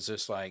that. And I was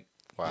just like,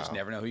 wow. You just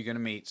never know who you're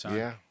gonna meet, son.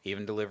 Yeah.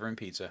 Even delivering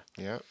pizza.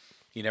 Yeah.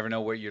 You never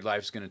know where your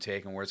life's gonna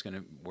take and where it's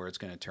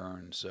gonna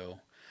turn. So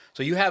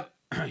you have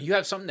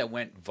something that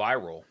went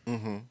viral.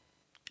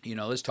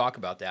 Let's talk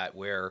about that.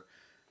 Where,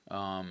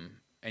 and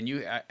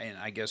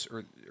I guess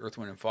Earth,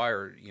 Wind, and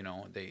Fire.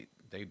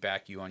 They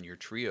back you on your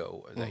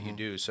trio that you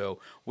do. So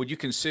would you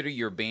consider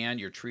your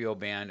trio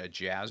band, a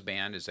jazz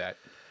band? Is that,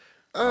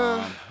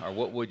 or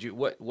what would you,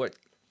 what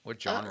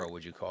genre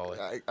would you call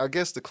it? I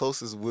guess the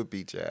closest would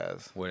be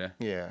jazz. Would it?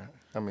 Yeah.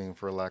 I mean,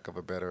 for lack of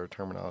a better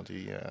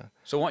terminology, yeah.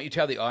 So why don't you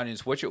tell the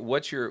audience what's your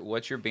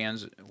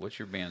band's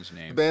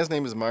name? The band's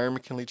name is Myron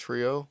McKinley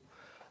Trio.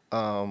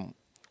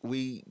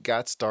 We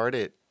got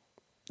started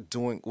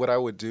doing what I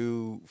would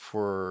do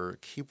for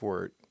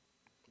keyboard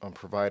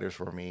providers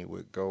for me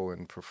would go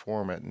and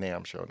perform at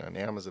NAMM show. Now,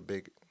 NAMM is a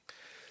big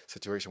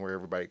situation where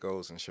everybody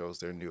goes and shows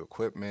their new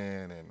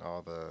equipment and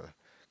all the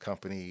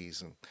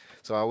companies. And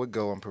so I would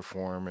go and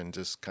perform and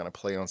just kind of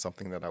play on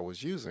something that I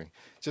was using,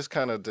 just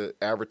kind of to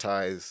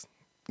advertise,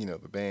 the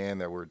band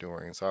that we're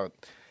doing. So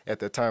at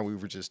that time, we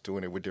were just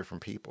doing it with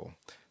different people.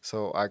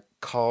 So I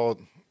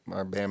called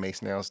my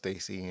bandmates now,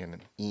 Stacy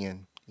and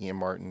Ian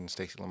Martin,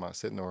 Stacy Lamont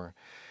Sitnor,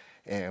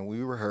 and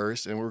we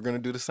rehearsed, and we were going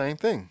to do the same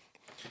thing.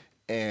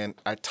 And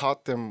I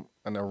taught them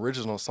an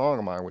original song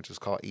of mine, which is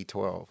called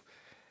E12.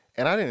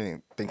 And I didn't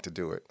even think to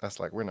do it. I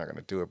was like, we're not going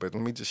to do it, but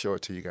let me just show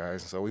it to you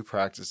guys. And so we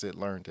practiced it,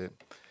 learned it.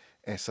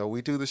 And so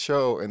we do the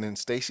show, and then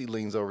Stacy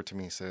leans over to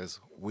me and says,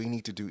 we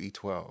need to do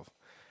E12.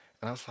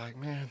 And I was like,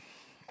 man,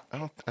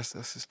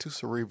 this is too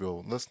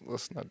cerebral. Let's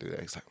not do that.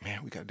 He's like,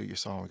 man, we got to do your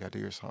song. We got to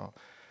do your song.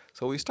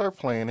 So we start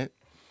playing it,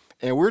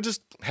 and we're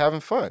just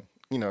having fun,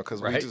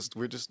 because right.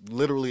 we're just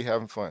literally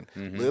having fun.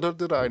 Little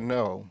did I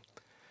know.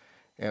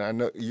 And I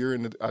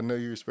know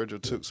you're spiritual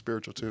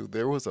too.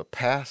 There was a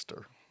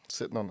pastor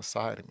sitting on the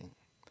side of me,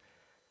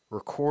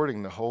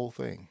 recording the whole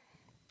thing.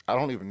 I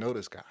don't even know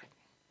this guy.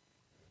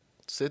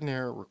 Sitting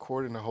there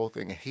recording the whole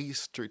thing, and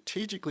he's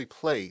strategically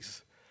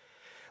placed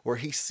where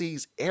he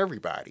sees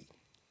everybody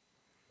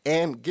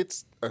and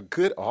gets a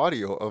good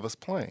audio of us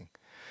playing.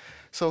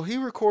 So he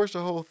records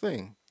the whole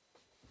thing.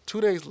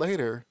 2 days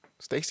later,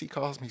 Stacy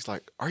calls me. He's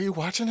like, "Are you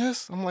watching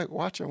this?" I'm like,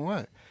 "Watching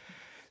what?"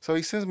 So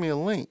he sends me a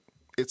link.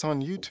 It's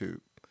on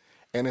YouTube.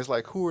 And it's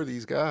like, who are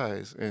these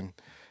guys? And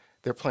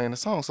they're playing the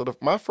song. So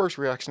my first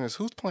reaction is,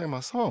 who's playing my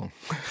song?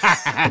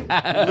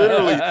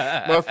 Literally,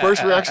 my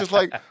first reaction is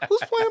like, who's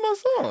playing my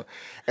song?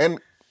 And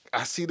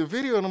I see the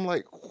video, and I'm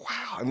like,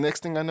 wow. And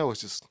next thing I know,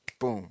 it's just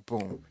boom,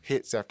 boom,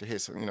 hits after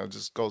hits.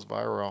 Just goes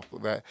viral off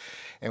of that.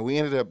 And we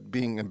ended up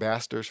being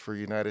ambassadors for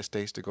the United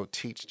States to go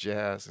teach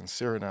jazz in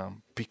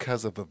Suriname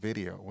because of a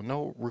video.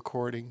 No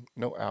recording,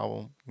 no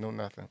album, no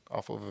nothing,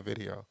 off of a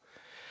video.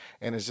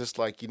 And it's just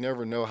like, you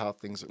never know how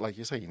things, like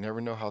you say, you never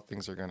know how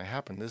things are going to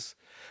happen.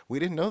 We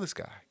didn't know this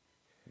guy.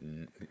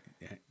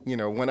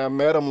 When I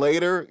met him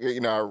later,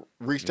 I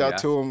reached out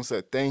to him,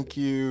 said thank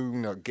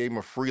you, gave him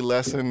a free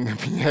lesson in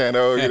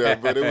piano,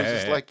 but it was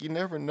just like, you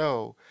never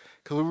know,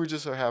 because we were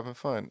just having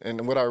fun.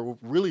 And what I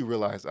really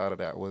realized out of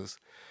that was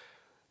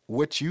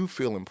what you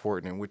feel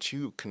important and what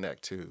you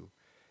connect to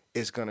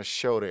is going to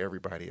show to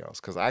everybody else.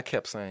 Because I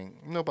kept saying,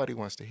 nobody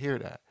wants to hear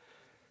that.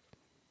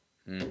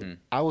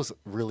 I was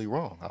really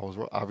wrong. I was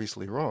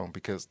obviously wrong,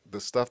 because the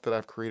stuff that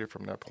I've created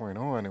from that point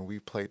on and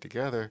we've played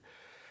together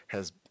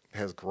has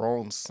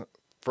grown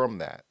from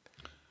that.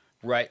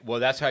 Right. Well,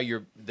 that's how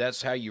you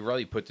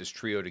really put this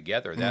trio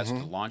together. That's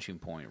the launching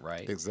point,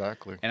 right?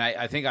 Exactly. And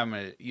I think I'm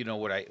gonna,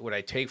 what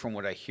I take from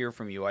what I hear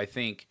from you. I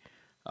think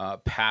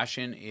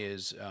passion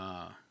is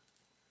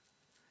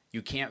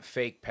you can't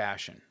fake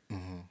passion,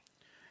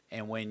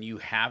 and when you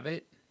have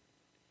it,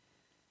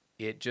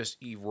 it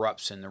just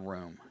erupts in the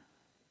room.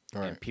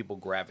 and people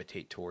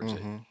gravitate towards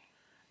it.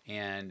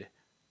 And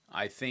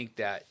I think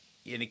that,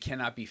 and it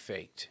cannot be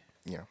faked.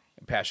 Yeah.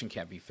 Passion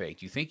can't be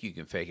faked. You think you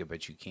can fake it,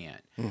 but you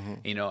can't.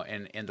 You know,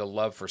 and the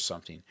love for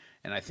something.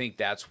 And I think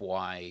that's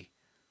why,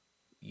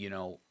 you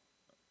know,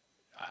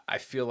 I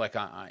feel like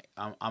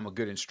I'm a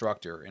good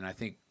instructor, and I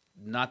think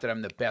not that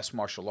I'm the best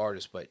martial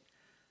artist, but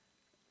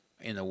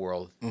in the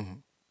world,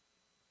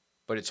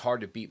 but it's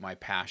hard to beat my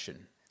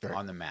passion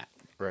on the mat,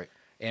 Right.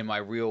 and my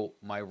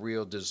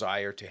real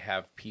desire to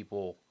have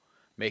people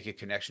make a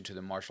connection to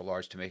the martial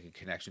arts, to make a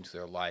connection to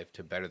their life,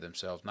 to better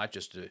themselves, not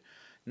just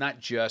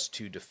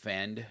to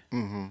defend,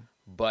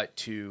 but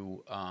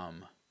to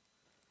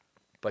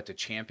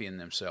champion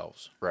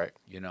themselves. Right.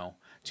 You know,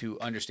 to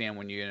understand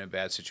when you're in a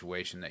bad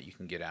situation that you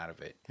can get out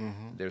of it.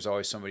 There's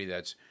always somebody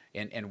that's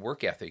and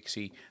work ethic.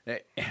 See,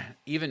 that,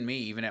 even me,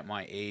 even at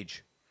my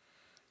age,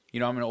 you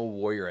know, I'm an old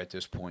warrior at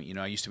this point. You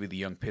know, I used to be the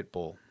young pit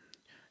bull,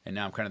 and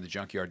now I'm kind of the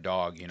junkyard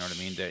dog. You know what I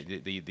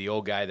mean? The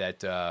old guy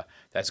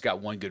that's got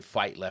one good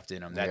fight left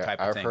in him. That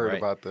type of thing. I've heard right?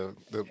 about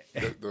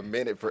the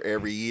minute for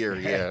every year.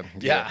 Yeah.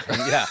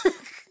 Yeah.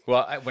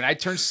 Well, when I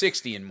turned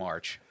 60 in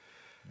March,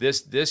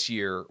 this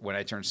year when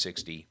I turned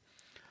 60,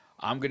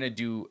 I'm gonna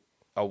do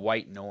a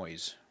white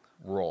noise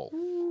roll.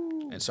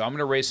 And so I'm going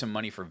to raise some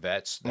money for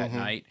vets that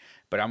night,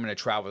 but I'm going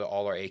to travel to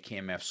all our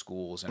AKMF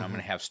schools, and I'm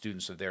going to have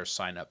students of theirs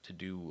sign up to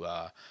do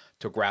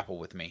to grapple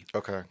with me.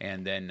 Okay.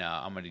 And then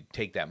I'm going to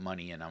take that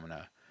money and I'm going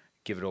to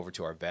give it over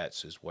to our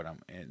vets. Is what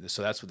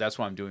so that's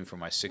what I'm doing for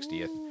my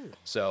 60th.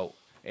 So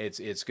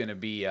it's going to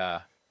be.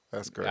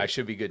 That's great. I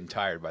should be good and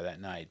tired by that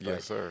night. But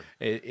Yes, sir.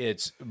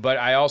 But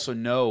I also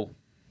know.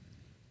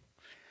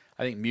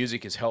 I think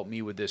music has helped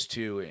me with this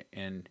too,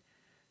 and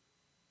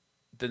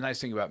the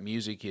nice thing about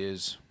music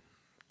is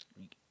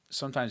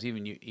sometimes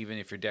even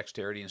if your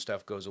dexterity and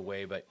stuff goes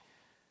away, but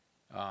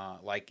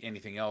like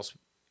anything else,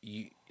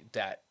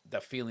 that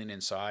feeling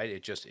inside,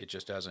 it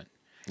just doesn't.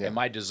 Yeah. And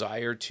my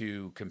desire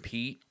to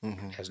compete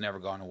has never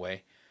gone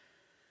away,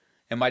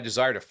 and my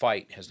desire to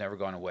fight has never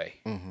gone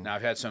away. Now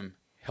I've had some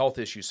health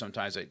issues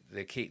sometimes that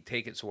they can't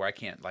take it so where I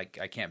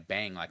can't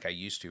bang like I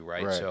used to,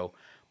 right? So,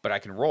 but I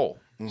can roll.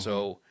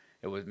 So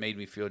it made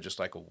me feel just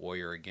like a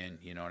warrior again.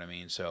 You know what I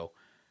mean? So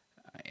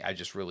I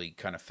just really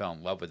kind of fell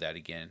in love with that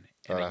again.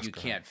 And that you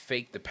can't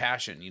fake the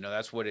passion. You know,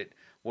 that's what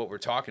we're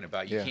talking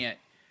about. You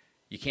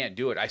can't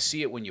do it. I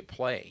see it when you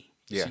play.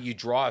 So you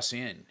draw us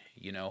in,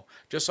 you know,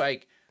 just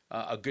like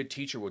a good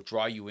teacher would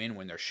draw you in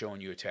when they're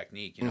showing you a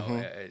technique. You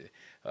know,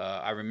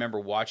 I remember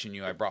watching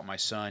you. I brought my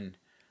son,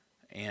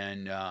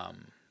 and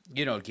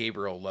you know,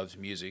 Gabriel loves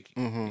music.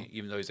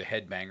 Even though he's a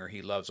headbanger,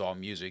 he loves all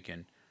music.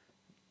 And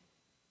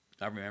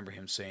I remember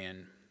him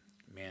saying,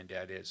 "Man,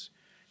 Dad,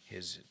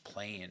 his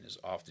playing is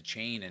off the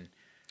chain."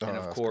 And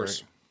of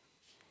course,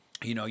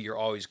 you know, you're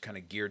always kind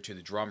of geared to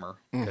the drummer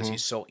because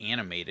he's so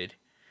animated.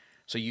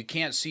 So you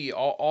can't see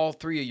all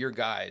three of your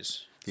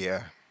guys.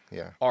 Yeah.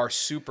 Are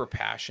super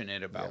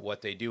passionate about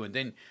what they do. And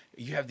then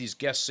you have these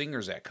guest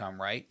singers that come,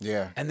 right?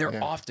 Yeah. And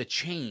they're off the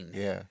chain.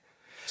 Yeah.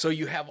 So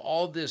you have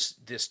all this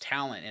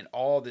talent and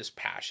all this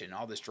passion,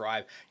 all this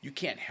drive. You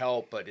can't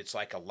help but it's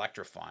like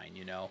electrifying,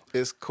 you know?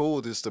 It's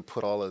cool just to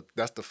put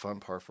that's the fun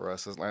part for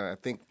us. I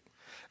think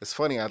it's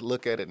funny. I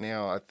look at it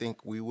now. I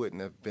think we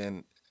wouldn't have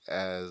been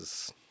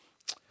as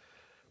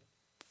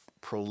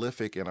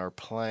prolific in our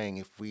playing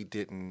if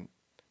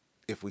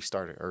we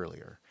started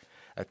earlier.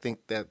 I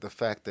think that the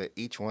fact that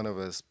each one of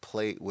us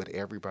played with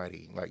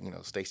everybody, like, you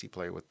know, Stacy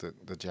played with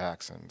the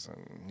Jacksons,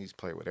 and he's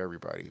played with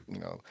everybody, you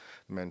know,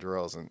 the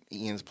Mandrells, and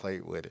Ian's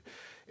played with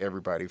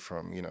everybody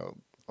from, you know,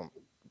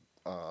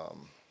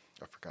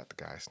 I forgot the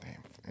guy's name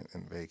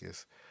in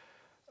Vegas,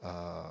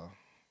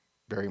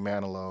 Barry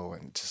Manilow,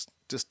 and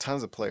just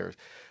tons of players.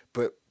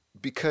 But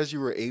because you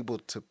were able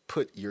to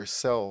put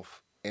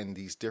yourself in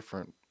these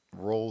different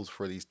roles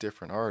for these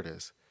different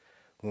artists,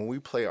 when we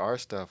play our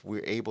stuff,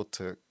 we're able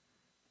to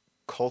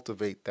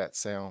cultivate that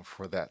sound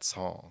for that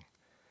song.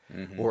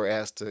 Or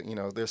as to, you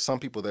know, there's some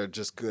people that are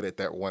just good at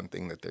that one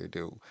thing that they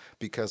do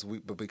because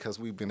we've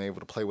been able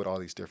to play with all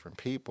these different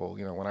people.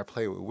 You know, when I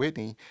played with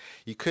Whitney,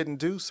 you couldn't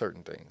do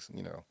certain things.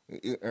 You know,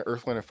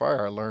 Earth, Wind, and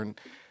Fire, I learned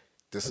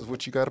this is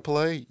what you got to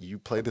play. You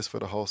play this for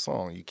the whole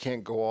song. You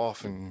can't go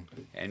off and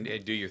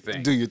do your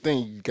thing.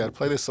 You got to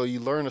play this. So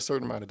you learn a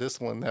certain amount of this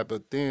one, that,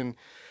 but then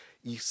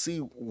you see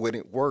when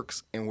it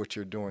works and what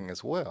you're doing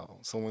as well.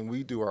 So when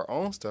we do our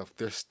own stuff,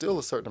 there's still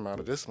a certain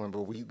amount of discipline,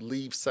 but we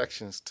leave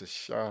sections to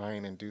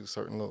shine and do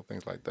certain little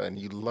things like that. And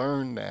you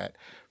learn that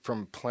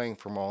from playing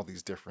from all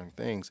these different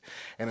things.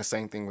 And the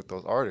same thing with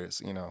those artists,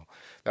 you know.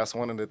 That's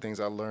one of the things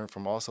I learned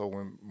from also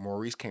when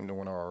Maurice came to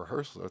one of our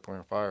rehearsals, Earth,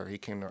 Wind, and Fire.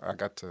 I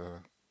got to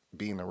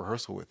be in the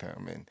rehearsal with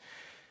him, and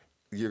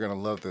you're gonna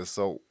love this.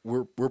 So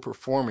we're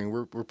performing,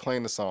 we're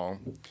playing the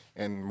song,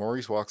 and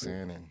Maurice walks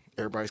in, and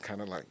everybody's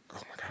kind of like,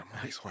 "Oh my God,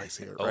 Maurice White's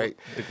here!" Right?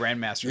 The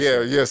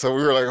Grandmaster. Yeah. So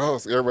we were like, "Oh,"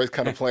 so everybody's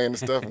kind of playing the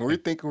stuff, and we're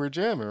thinking we're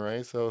jamming,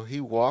 right? So he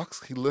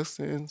walks, he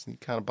listens, he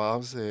kind of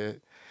bobs his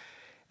head,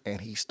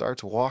 and he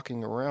starts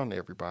walking around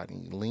everybody.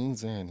 He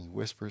leans in, he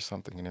whispers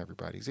something in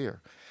everybody's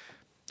ear.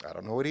 I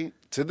don't know what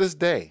to this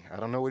day, I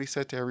don't know what he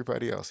said to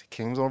everybody else. He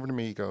came over to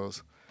me, he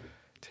goes,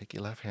 take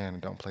your left hand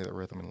and don't play the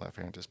rhythm in the left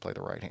hand, just play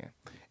the right hand.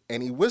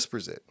 And he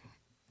whispers it.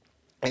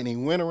 And he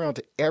went around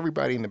to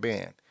everybody in the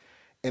band.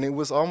 And it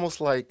was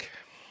almost like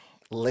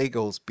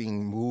Legos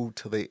being moved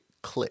till they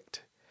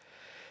clicked.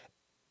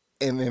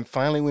 And then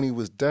finally when he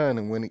was done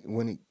and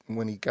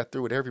when he got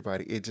through with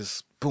everybody, it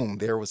just, boom,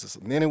 there was this.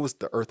 And then it was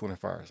the Earth, Wind &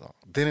 Fire song.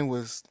 Then it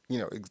was,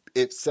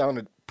 it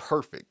sounded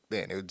perfect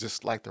then. It was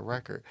just like the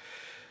record.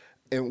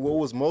 And what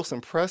was most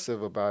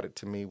impressive about it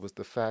to me was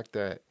the fact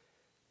that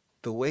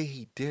the way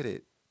he did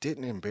it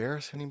didn't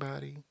embarrass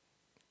anybody.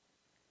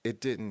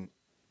 It didn't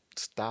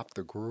stop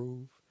the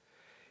groove.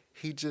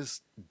 He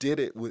just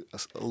did it with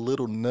a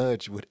little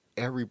nudge with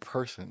every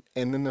person.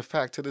 And then the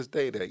fact to this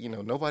day that,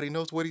 nobody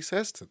knows what he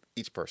says to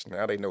each person.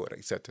 Now they know what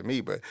he said to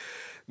me, but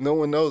no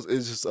one knows.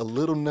 It's just a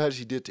little nudge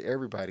he did to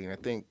everybody. And I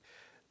think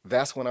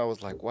that's when I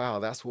was like, wow,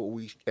 that's what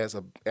we, as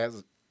a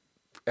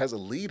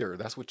leader,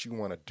 that's what you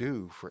want to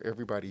do for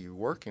everybody you're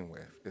working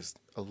with, is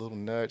a little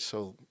nudge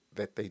so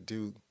that they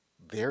do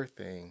their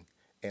thing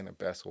in the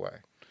best way.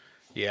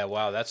 Yeah,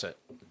 wow, that's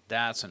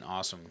an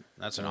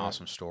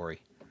awesome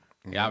story.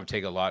 Yeah, I would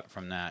take a lot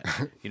from that.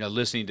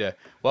 Listening to,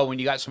 when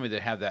you got somebody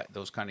that have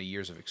those kind of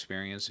years of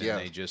experience, and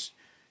they just,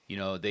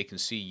 they can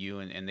see you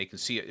and they can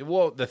see it.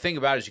 Well, the thing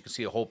about it is you can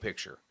see a whole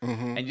picture,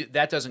 and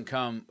that doesn't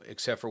come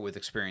except for with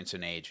experience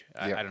and age.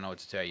 I don't know what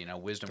to tell you.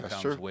 Wisdom That's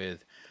comes true.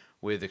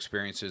 with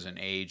experiences and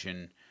age,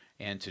 and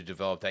to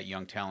develop that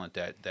young talent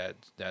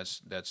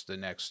that's the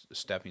next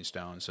stepping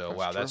stone. So That's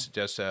wow, true. that's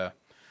just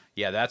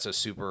that's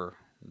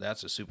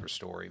a super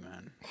story,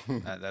 man.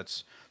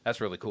 That's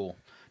really cool.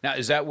 Now,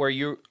 is that where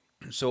you?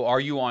 So, are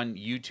you on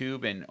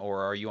YouTube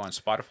or are you on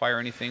Spotify or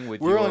anything?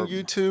 We're on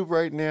YouTube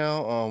right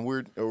now.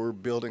 We're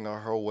building our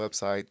whole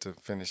website to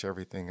finish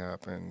everything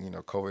up, and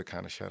COVID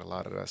kind of shut a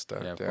lot of that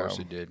stuff down. Yeah, of course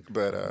it did.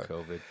 But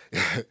COVID.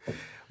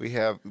 we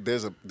have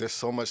there's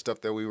so much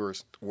stuff that we were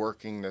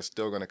working that's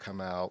still going to come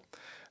out,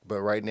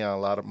 but right now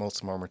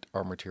most of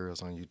our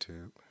materials on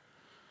YouTube.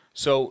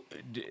 So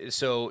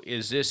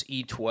is this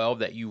E12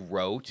 that you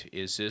wrote?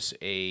 Is this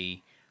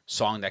a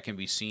song that can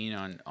be seen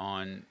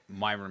on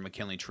Myron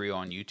McKinley Trio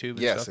on YouTube?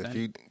 Yes, stuff, if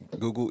then? you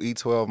Google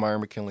E12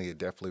 Myron McKinley, it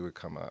definitely would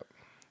come up.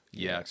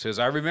 Yeah, because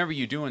I remember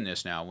you doing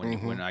this now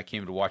when I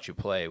came to watch you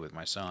play with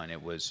my son.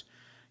 It was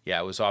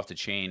off the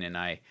chain, and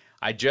I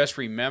just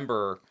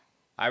remember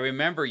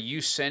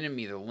you sending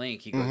me the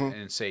link. You go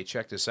and say,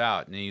 check this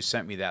out, and then you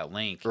sent me that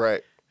link,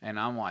 Right. and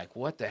I'm like,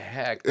 what the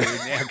heck, dude?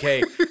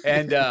 Okay,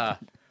 and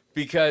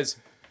because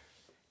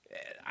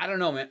I don't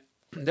know, man.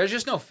 There's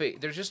just no fake.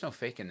 There's just no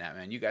faking that,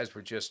 man. You guys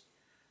were just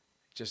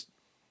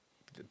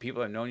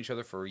people have known each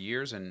other for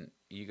years, and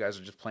you guys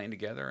are just playing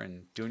together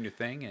and doing your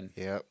thing and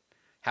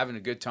having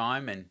a good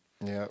time, and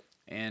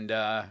and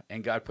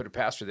God put a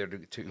pastor there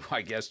to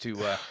I guess to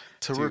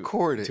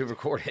record it. To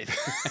record it.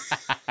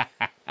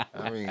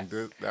 I mean,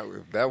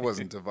 that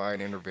wasn't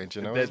divine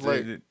intervention. I was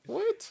like,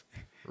 what?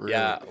 Really?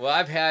 Yeah. Well,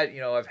 I've had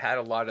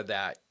a lot of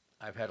that.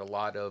 I've had a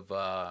lot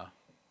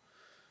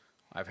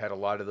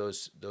of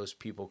those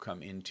people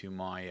come into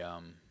my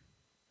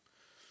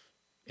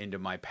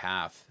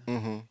path.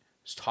 Mm-hmm.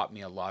 It's taught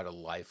me a lot of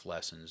life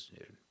lessons,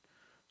 dude.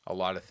 A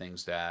lot of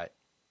things that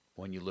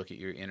when you look at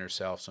your inner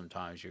self,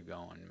 sometimes you're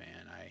going,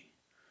 man,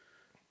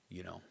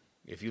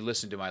 if you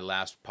listen to my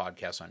last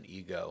podcast on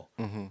ego,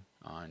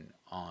 on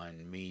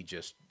me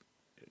just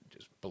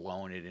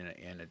blowing it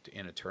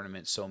in a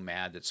tournament, so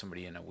mad that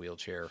somebody in a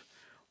wheelchair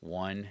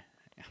won.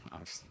 I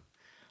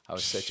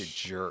was such a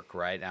jerk,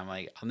 right? I'm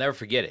like, I'll never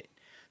forget it.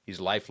 These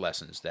life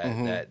lessons that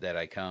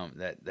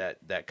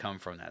come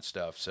from that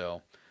stuff.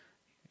 So,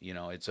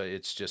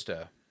 it's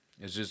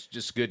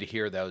just good to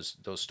hear those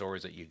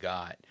stories that you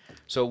got.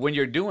 So when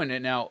you're doing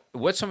it now,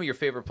 what's some of your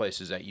favorite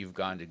places that you've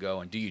gone to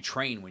go, and do you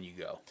train when you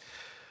go?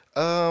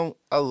 I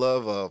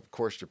love, of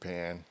course,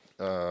 Japan.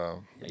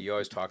 You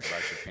always talk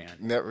about Japan.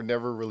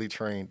 Never really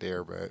trained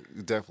there,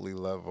 but definitely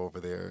love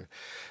over there.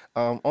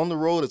 On the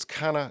road, it's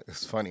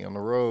funny. On the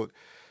road,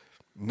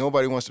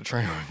 nobody wants to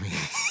train with me.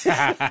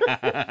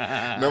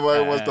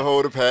 Nobody wants to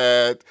hold a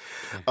pad.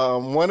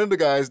 One of the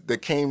guys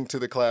that came to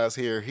the class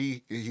here,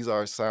 he's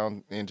our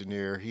sound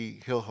engineer.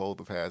 He'll hold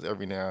the pads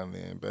every now and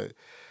then, but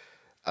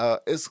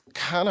it's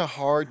kind of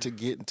hard to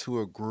get into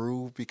a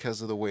groove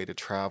because of the way the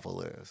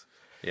travel is.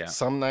 Yeah.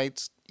 Some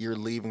nights you're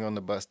leaving on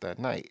the bus that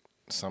night.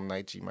 Some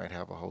nights you might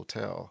have a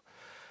hotel.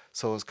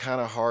 So it's kind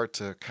of hard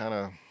to kind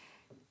of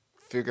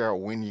figure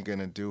out when you're going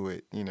to do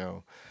it,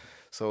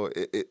 So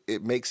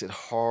it makes it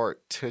hard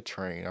to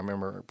train. I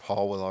remember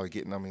Paul was always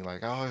getting on me like,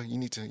 oh, you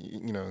need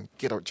to,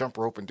 get a jump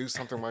rope and do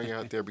something while you're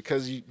out there,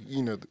 because you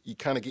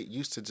kind of get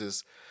used to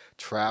just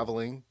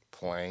traveling,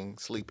 playing,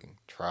 sleeping,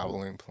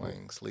 traveling,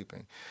 playing,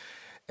 sleeping.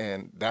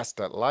 And that's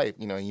that life.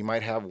 You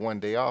might have one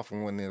day off,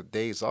 and when the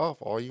day's off,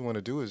 all you want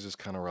to do is just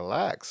kind of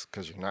relax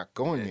because you're not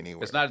going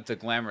anywhere. It's not the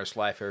glamorous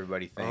life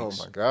everybody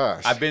thinks. Oh, my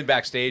gosh. I've been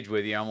backstage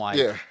with you. I'm like...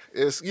 Yeah,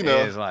 it's,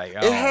 it's like,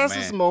 it has man.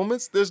 its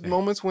moments. There's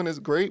moments when it's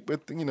great,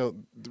 but,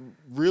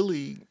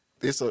 really,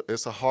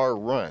 it's a hard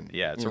run.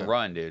 Yeah, it's a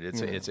run, dude.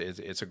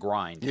 It's a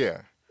grind.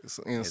 Yeah.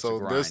 So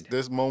grind.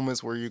 there's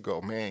moments where you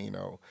go, man,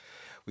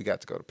 we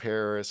got to go to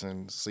Paris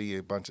and see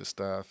a bunch of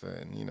stuff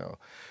and,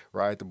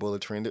 ride the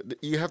bullet train.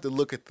 You have to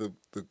look at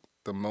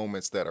the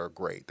moments that are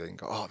great. Then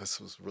go, oh, this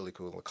was really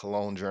cool.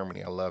 Cologne,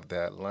 Germany, I love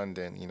that.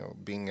 London,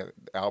 being at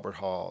Albert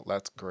Hall,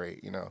 that's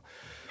great.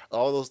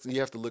 All those, you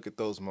have to look at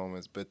those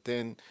moments. But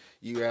then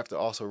you have to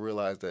also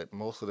realize that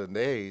most of the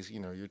days,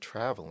 you're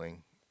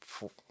traveling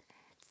for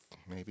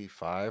maybe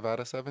 5 out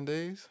of 7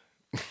 days,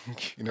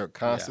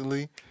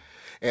 constantly,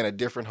 and a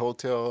different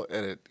hotel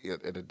at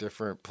a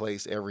different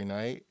place every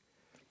night.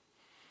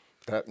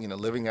 That,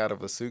 living out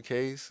of a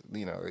suitcase,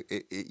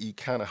 you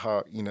kind of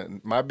hard.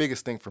 My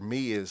biggest thing for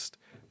me is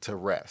to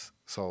rest.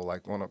 So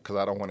like, because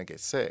I don't want to get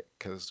sick.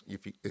 Because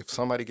if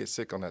somebody gets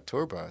sick on that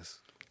tour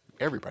bus,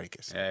 everybody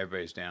gets sick. Yeah,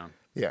 everybody's down.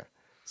 Yeah.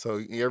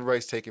 So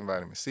everybody's taking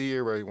vitamin C.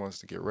 Everybody wants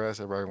to get rest.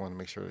 Everybody wants to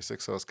make sure they're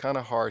sick. So it's kind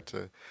of hard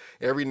to.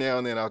 Every now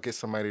and then I'll get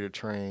somebody to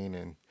train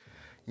and.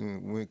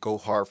 We go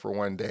hard for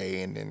one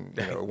day and then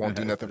it won't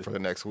do nothing for the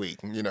next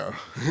week.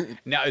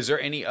 Now, is there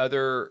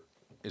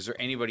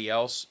anybody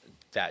else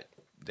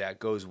that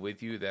goes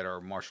with you that are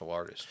martial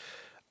artists?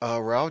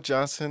 Ralph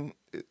Johnson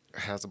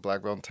has a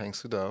black belt in Tang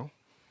Soo Do.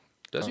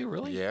 Does he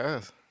really?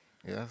 Yes.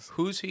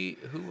 Who's he?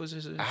 Who was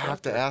his instructor? I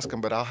have to ask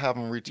him, but I'll have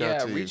him reach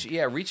out to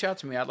you. Reach out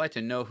to me. I'd like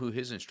to know who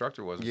his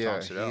instructor was. He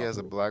has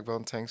a black belt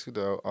in Tang Soo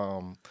Do.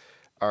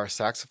 Our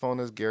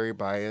saxophonist Gary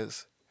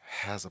Baez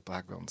has a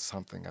black belt in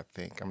something, I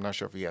think. I'm not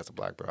sure if he has a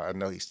black belt. I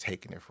know he's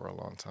taken it for a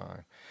long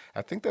time.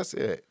 I think that's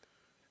it.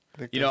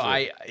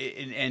 I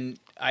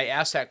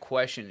ask that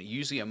question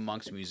usually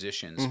amongst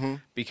musicians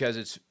because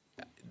it's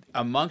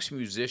amongst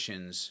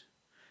musicians.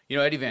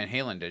 Eddie Van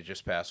Halen that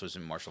just passed was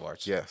in martial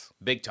arts. Yes.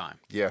 Big time.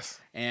 Yes.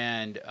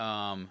 And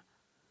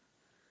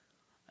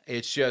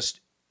it's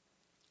just,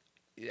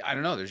 I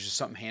don't know. There's just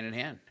something hand in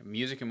hand.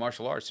 Music and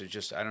martial arts. It's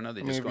just, I don't know.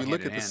 They just go hand in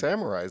hand. If you look at the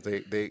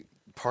samurais, they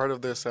part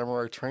of their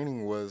samurai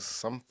training was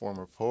some form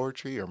of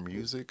poetry or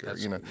music, or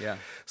Yeah.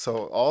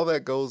 So all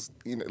that goes,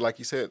 like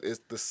you said, it's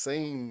the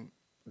same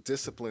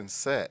discipline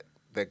set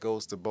that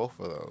goes to both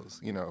of those.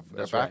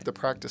 If I have to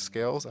practice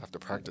scales, I have to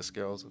practice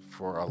scales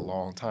for a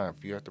long time.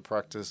 If you have to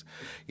practice,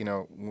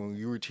 when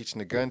you were teaching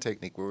the gun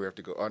technique where we have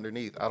to go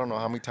underneath, I don't know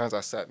how many times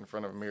I sat in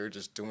front of a mirror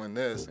just doing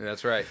this.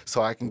 That's right.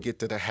 So I can get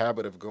to the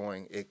habit of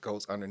going, it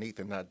goes underneath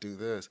and not do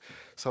this.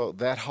 So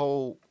that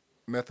whole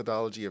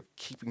methodology of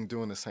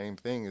doing the same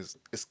thing is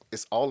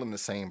it's all in the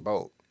same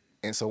boat.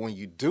 And so when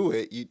you do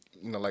it,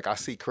 like I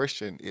see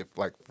Christian, if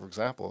like, for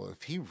example,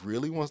 if he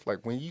really wants,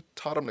 like when you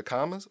taught him the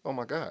commas, oh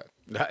my God,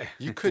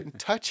 you couldn't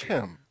touch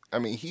him. I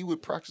mean, he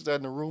would practice that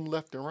in the room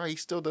left and right. He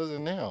still does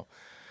it now.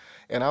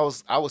 And I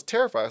was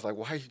terrified. I was like,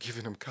 why are you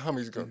giving him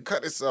commas? He's going to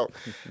cut himself.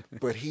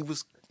 But he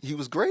was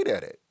great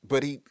at it.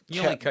 But you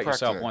only cut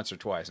yourself once or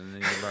twice, and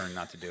then you learn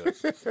not to do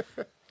it.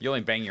 You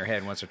only bang your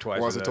head once or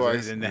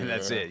twice. And then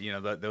that's it.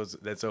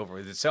 That's over.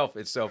 It's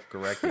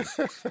self-correcting.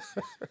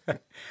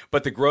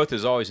 But the growth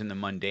is always in the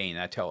mundane.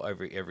 I tell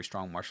every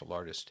strong martial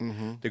artist,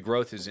 the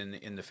growth is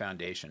in the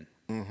foundation,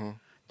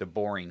 the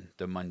boring,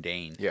 the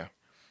mundane. Yeah.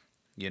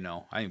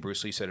 I think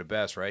Bruce Lee said it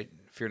best, right?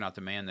 Fear not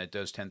the man that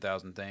does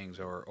 10,000 things,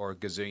 or a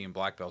gazillion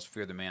black belts.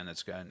 Fear the man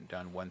that's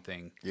done one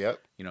thing. Yep.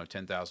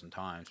 10,000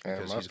 times.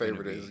 And my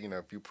favorite is,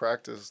 if you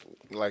practice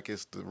like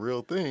it's the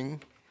real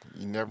thing,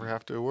 you never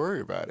have to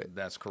worry about it.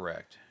 That's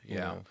correct.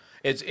 Yeah.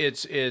 It's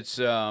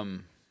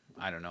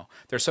I don't know.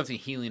 There's something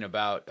healing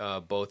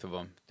about both of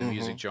them, the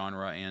music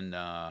genre and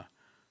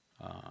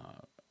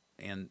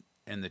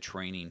the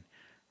training.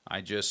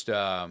 I just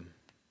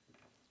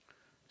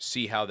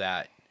see how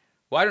that.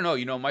 Well, I don't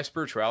know. My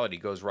spirituality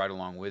goes right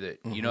along with it.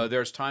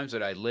 There's times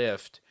that I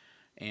lift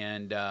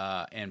and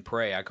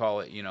pray. I call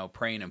it,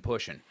 praying and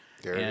pushing.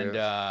 There it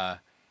is.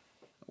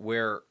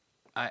 Where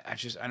I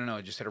don't know.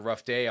 I just had a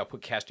rough day. I'll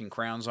put Casting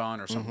Crowns on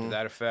or something to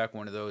that effect.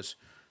 One of those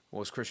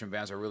Christian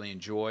bands I really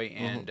enjoy,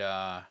 and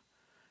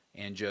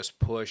just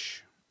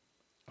push,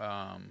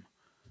 and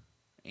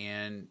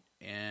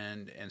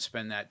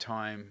spend that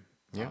time,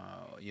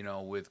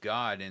 with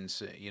God and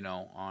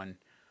on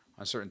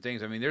certain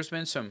things. I mean, there's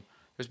been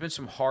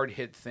some hard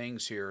hit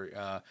things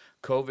here.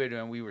 COVID,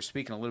 and we were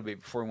speaking a little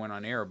bit before we went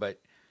on air,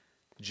 but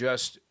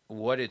just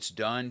what it's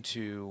done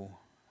to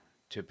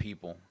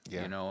people,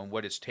 and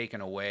what it's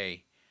taken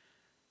away,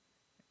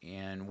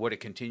 and what it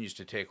continues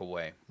to take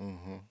away.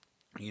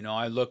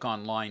 I look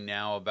online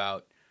now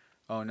about,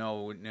 oh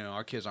no,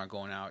 our kids aren't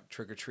going out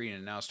trick or treating,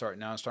 and now it's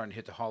starting to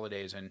hit the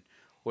holidays, and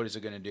what is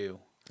it going to do?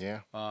 Yeah,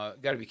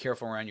 got to be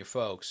careful around your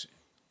folks,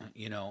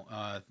 and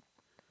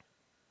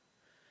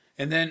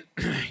then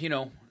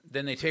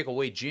then they take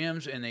away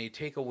gyms and they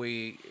take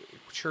away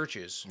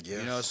churches.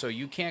 Yes. So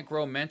you can't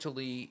grow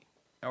mentally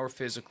or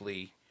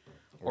physically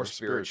or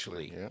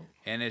spiritually. Yeah.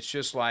 And it's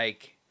just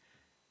like,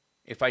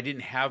 if I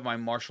didn't have my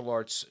martial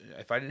arts,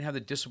 if I didn't have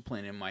the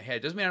discipline in my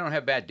head, doesn't mean I don't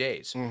have bad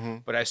days,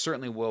 but I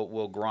certainly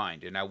will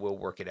grind and I will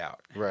work it out.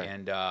 Right.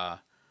 And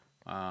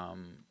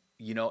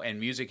and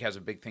music has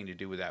a big thing to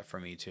do with that for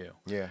me too.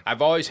 Yeah.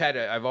 I've always had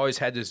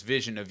this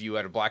vision of you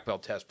at a black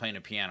belt test playing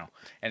a piano,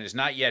 and it's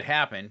not yet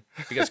happened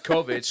because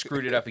COVID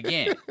screwed it up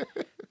again.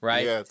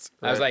 Right? Yes.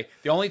 Right. I was like,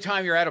 the only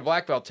time you're at a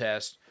black belt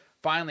test,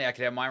 finally I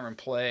could have Myron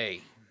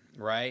play,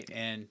 right?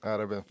 And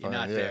That'd have been fun. you're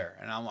not yeah. there.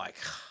 And I'm like,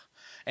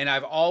 and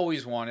I've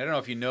always wanted, I don't know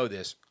if you know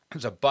this,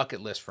 it's a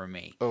bucket list for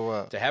me. Oh,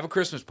 wow. To have a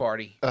Christmas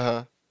party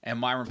and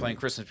Myron playing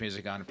Christmas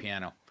music on the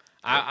piano.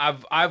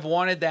 I've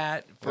wanted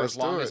that for Let's as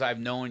long do as it. I've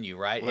known you,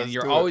 right? Let's and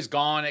you're do always it.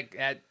 gone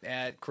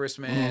at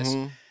Christmas.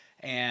 Mm-hmm.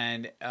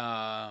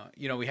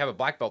 And we have a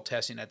black belt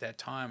testing at that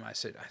time. I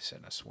said,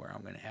 I swear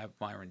I'm going to have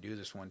Myron do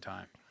this one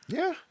time.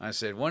 Yeah. I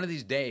said, one of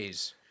these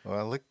days.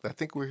 Well, I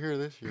think we're here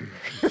this year.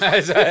 I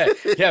said,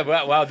 yeah,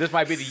 wow, this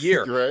might be the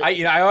year.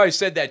 Right. I always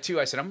said that too.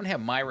 I said, I'm going to have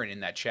Myron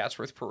in that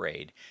Chatsworth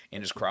parade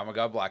in his Krav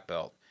Maga black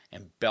belt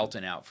and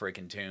belting out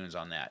freaking tunes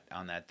on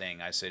that thing.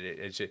 I said,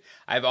 it's just,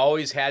 I've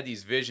always had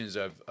these visions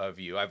of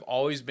you. I've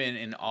always been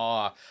in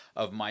awe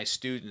of my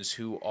students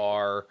who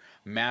are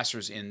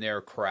masters in their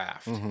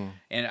craft. Mm-hmm.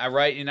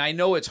 And I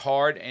know it's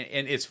hard,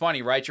 and it's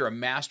funny, right? You're a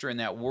master in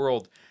that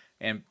world.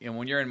 And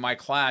when you're in my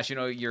class,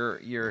 you're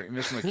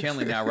Mr.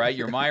 McKinley now, right?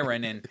 You're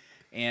Myron,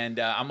 and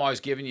I'm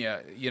always giving you,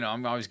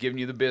 I'm always giving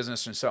you the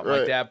business and something like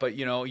Right. that. But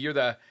you're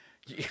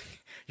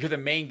the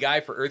main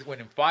guy for Earth,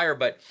 Wind, and Fire.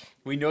 But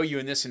we know you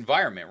in this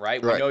environment,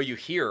 right? We Right. know you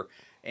here.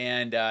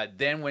 And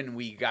then when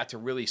we got to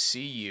really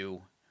see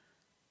you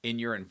in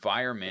your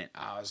environment,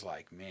 I was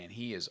like, man,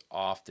 he is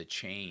off the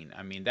chain.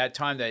 I mean, that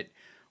time that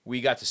we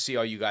got to see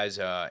all you guys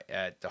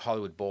at the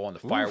Hollywood Bowl and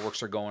the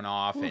fireworks are going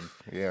off, and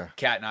Yeah.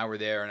 Kat and I were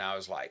there, and I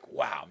was like,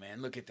 wow,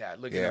 man, look at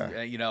that. Look at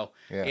him, Yeah.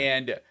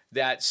 And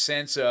that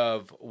sense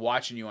of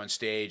watching you on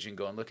stage and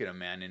going, look at him,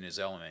 man, in his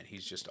element.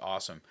 He's just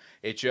awesome.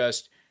 It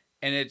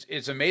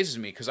amazes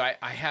me because I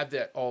have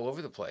that all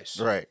over the place.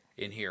 Right.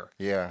 In here.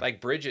 Yeah. Like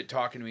Bridget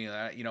talking to me,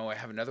 I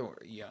have another,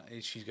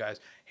 she's guys,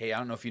 hey, I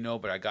don't know if you know,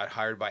 but I got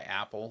hired by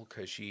Apple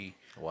because she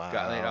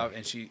got laid off.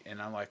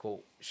 And I'm like,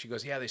 well, she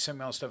goes, yeah, they send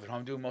me all the stuff at home.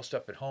 I'm doing most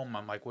stuff at home.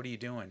 I'm like, what are you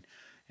doing?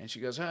 And she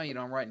goes,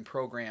 I'm writing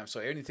programs. So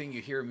anything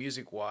you hear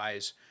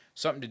music-wise,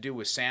 something to do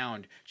with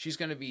sound, she's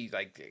going to be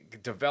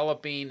like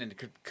developing and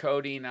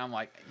coding. I'm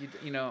like,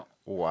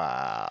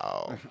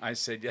 Wow. I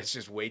said, that's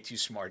just way too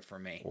smart for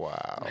me.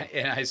 Wow.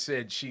 And I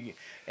said,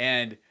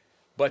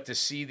 but to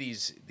see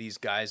these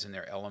guys in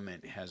their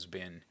element has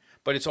been,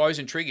 but it's always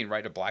intriguing,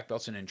 right? A black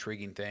belt's an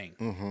intriguing thing.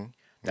 Mm-hmm.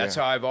 That's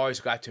how I've always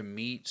got to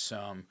meet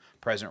some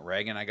President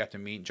Reagan. I got to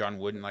meet John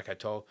Wooden, like I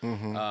told.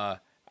 Mm-hmm. I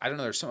don't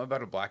know. There's something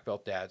about a black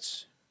belt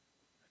that's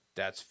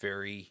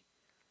very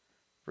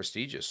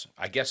prestigious.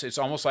 I guess it's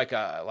almost like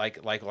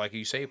like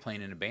you say,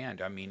 playing in a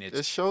band. I mean,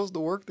 It shows the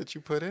work that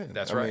you put in.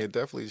 That's I right. mean, it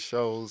definitely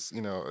shows,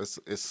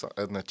 it's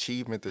an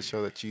achievement to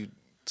show that you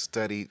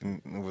studied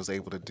and was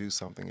able to do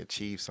something,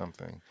 achieve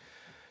something.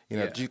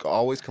 Yeah. You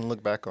always can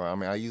look back on. I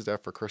mean, I use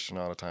that for Christian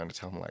all the time to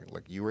tell him,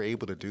 like you were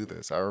able to do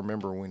this. I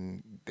remember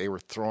when they were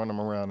throwing him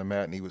around the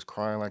mat and he was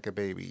crying like a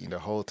baby the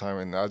whole time.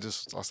 And I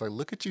was like,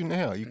 look at you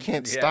now. You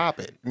can't stop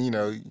it,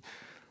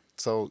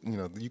 So,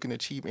 you can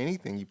achieve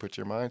anything you put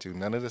your mind to.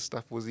 None of this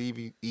stuff was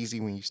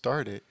easy when you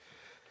started.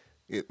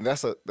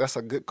 That's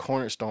a good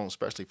cornerstone,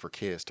 especially for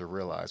kids to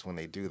realize when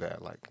they do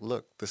that. Like,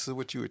 look, this is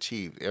what you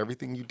achieved.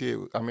 Everything you did.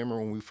 I remember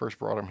when we first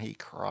brought him, he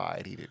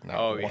cried. He did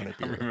not want to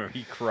be I here. remember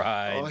he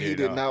cried. Oh, he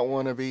did not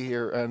want to be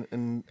here.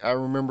 And I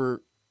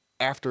remember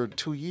after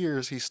 2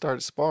 years, he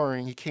started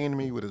sparring. He came to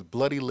me with his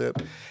bloody lip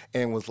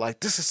and was like,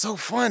 this is so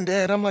fun,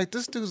 Dad. I'm like,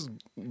 this dude's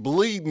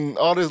bleeding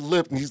all his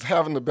lip and he's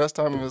having the best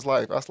time of his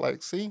life. I was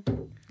like, see,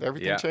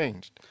 everything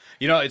changed.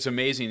 It's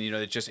amazing.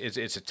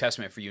 It's a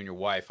testament for you and your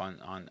wife on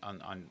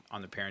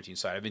the parenting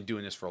side. I've been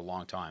doing this for a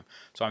long time.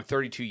 So I'm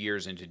 32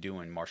 years into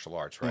doing martial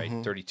arts, right?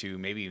 32,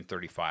 maybe even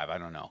 35. I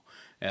don't know.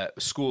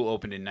 School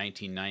opened in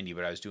 1990,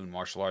 but I was doing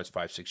martial arts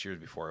 5-6 years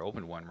before I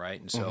opened one, right?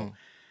 And so,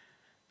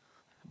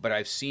 but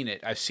I've seen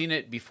it. I've seen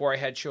it before I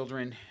had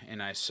children,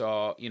 and I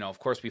saw, of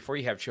course, before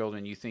you have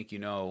children, you think you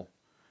know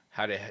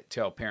how to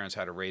tell parents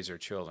how to raise their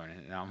children.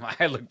 And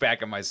I look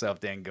back at myself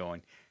then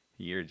going,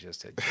 you're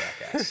just a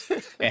jackass.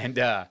 And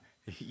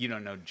you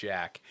don't know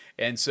jack.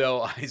 And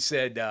so I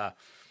said,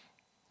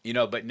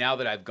 but now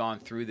that I've gone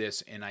through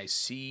this and I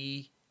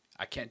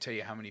can't tell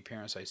you how many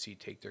parents I see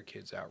take their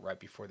kids out right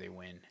before they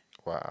win.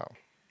 Wow.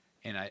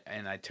 And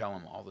I tell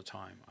them all the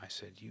time, I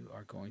said, you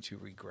are going to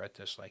regret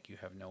this like you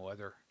have no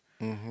other.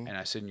 Mm-hmm. And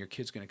I said, and your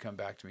kid's going to come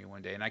back to me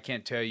one day. And I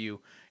can't tell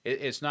you,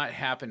 it's not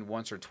happened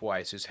once or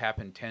twice. It's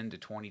happened 10 to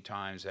 20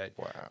 times that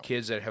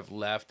kids that have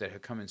left, that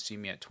have come and see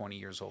me at 20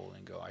 years old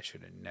and go, I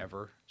should have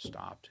never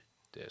stopped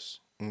this.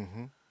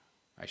 Mm-hmm.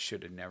 I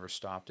should have never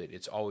stopped it.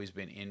 It's always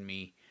been in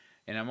me.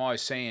 And I'm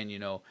always saying,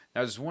 now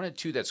there's one or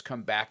two that's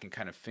come back and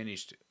kind of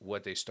finished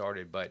what they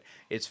started, but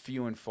it's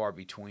few and far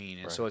between.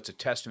 And so it's a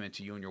testament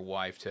to you and your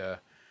wife to,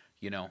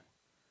 and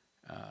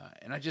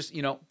I just,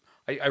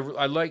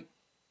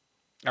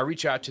 I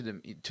reach out to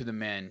the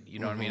men,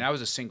 what I mean? I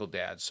was a single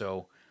dad,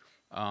 so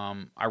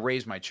I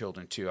raised my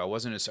children too. I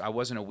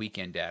wasn't a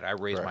weekend dad. I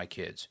raised Right. my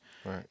kids,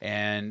 Right.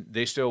 and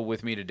they still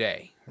with me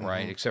today,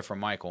 right? Mm-hmm. Except for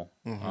Michael,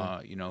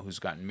 who's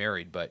gotten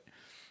married. But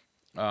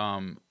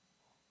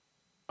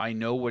I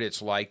know what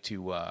it's like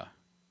to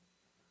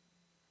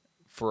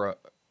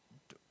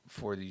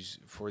for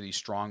these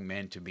strong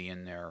men to be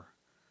in their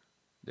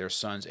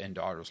sons and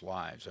daughters'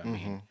 lives. I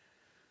mean,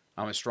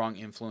 I'm a strong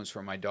influence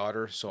for my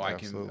daughter, so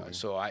Absolutely.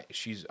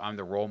 I'm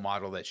the role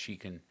model that she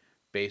can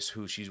base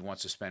who she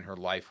wants to spend her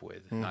life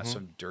with, not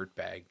some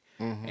dirtbag.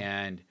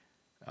 And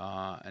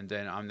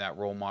then I'm that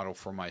role model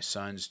for my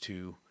sons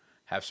to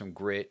have some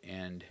grit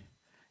and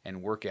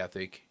work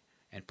ethic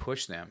and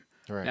push them.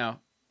 Right. Now,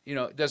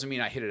 it doesn't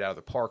mean I hit it out of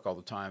the park all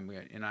the time,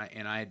 and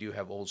I do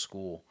have old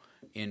school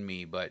in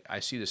me, but I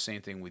see the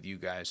same thing with you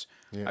guys.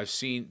 Yeah. I've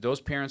seen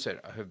those parents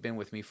that have been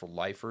with me for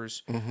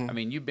lifers. I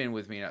mean, you've been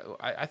with me.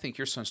 I think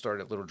your son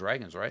started at Little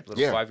Dragons, right?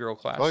 Little Yeah. 5-year-old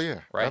class. Oh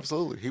yeah, right.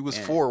 absolutely. He was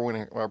And 4 when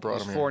I brought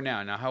He's him 4 here.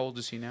 now. Now, how old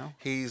is he now?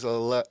 He's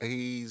 11.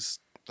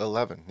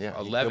 Yeah,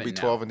 11 He'll be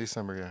now. 12 in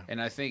December. Yeah,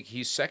 And I think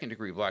he's 2nd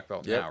degree black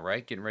belt Yep. now,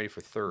 right? Getting ready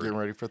for 3rd. getting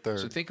ready for 3rd.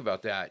 So think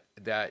about that.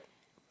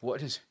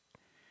 What is,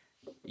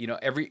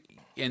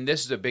 and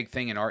this is a big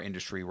thing in our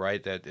industry,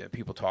 right? That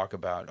people talk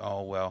about.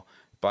 Oh well,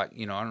 but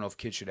I don't know if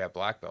kids should have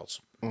black belts.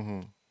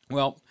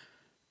 Well,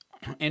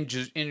 in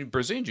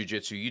Brazilian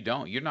Jiu-Jitsu,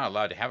 you're not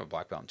allowed to have a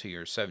black belt until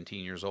you're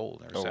 17 years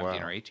old, or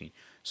 17 wow. or 18.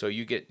 So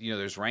you get,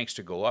 there's ranks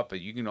to go up, but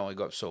you can only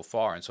go up so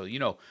far. And so,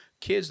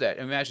 kids that,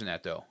 imagine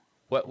that though.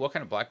 What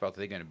kind of black belt are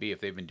they going to be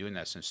if they've been doing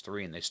that since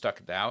 3 and they stuck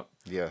it out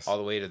Yes. all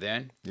the way to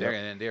then?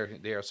 Yep.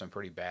 They are some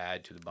pretty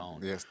bad to the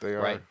bone. Yes, they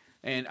are. Right.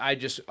 And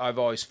I've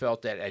always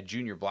felt that at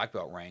junior black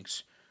belt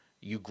ranks,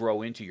 you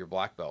grow into your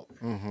black belt.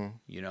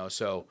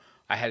 So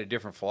I had a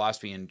different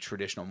philosophy in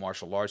traditional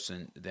martial arts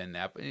than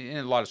that. And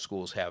a lot of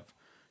schools have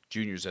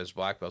juniors as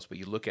black belts, but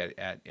you look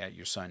at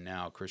your son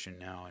now, Christian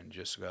now, and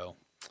just go,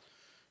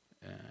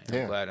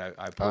 I'm glad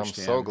I pushed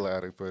him. I'm so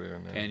glad I put it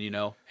in there.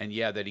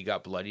 And that he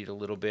got bloodied a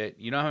little bit.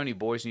 You know how many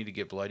boys need to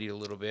get bloodied a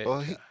little bit?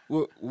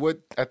 Well, what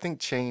I think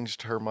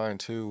changed her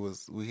mind too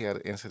was we had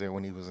an incident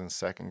when he was in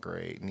 2nd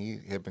grade, and he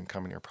had been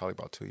coming here probably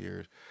about 2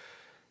 years.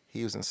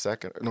 He was in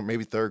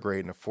maybe 3rd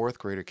grade, and a 4th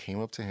grader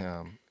came up to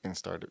him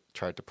and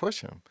tried to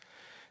push him.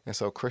 And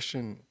so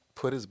Christian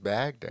put his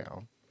bag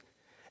down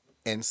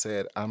and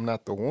said, "I'm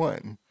not the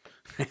one."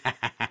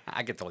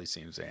 I could totally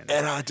see him saying that.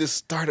 And I just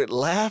started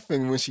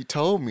laughing when she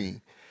told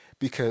me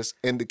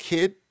and the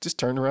kid just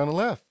turned around and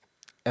left.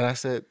 And I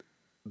said,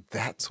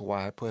 that's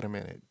why I put him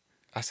in it.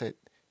 I said,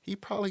 he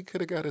probably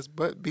could have got his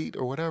butt beat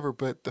or whatever,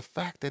 but the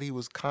fact that he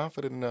was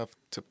confident enough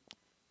to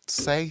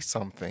say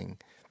something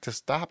to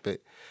stop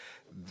it,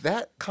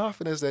 that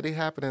confidence that it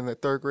happened in the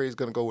 3rd grade is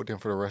going to go with him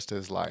for the rest of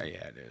his life.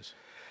 Yeah, it is.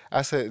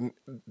 I said,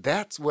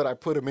 that's what I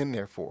put him in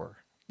there for.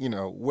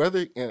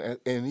 Whether,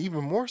 and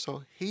even more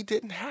so, he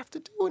didn't have to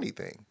do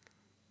anything.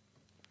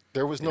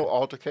 There was no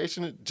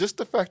altercation. Just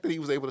the fact that he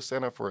was able to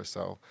stand up for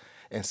himself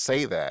and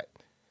say that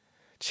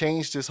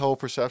changed his whole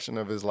perception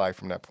of his life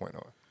from that point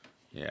on.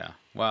 Yeah.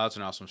 Wow, that's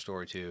an awesome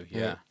story too.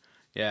 Yeah.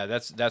 Yeah,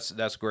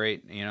 that's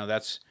great.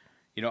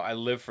 I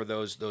live for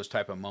those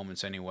type of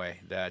moments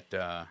anyway, that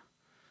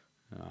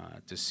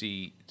to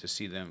see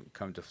them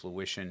come to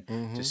fruition,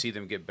 to see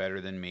them get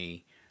better than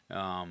me.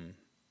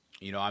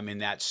 I'm in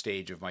that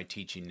stage of my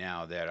teaching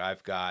now that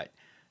I've got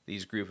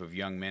these group of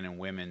young men and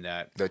women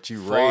that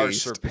you far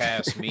raised.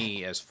 surpass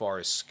me as far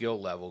as skill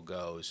level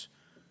goes.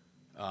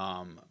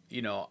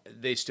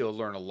 They still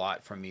learn a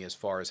lot from me as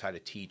far as how to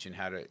teach and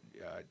how to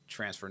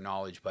transfer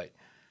knowledge, but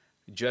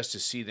just to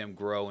see them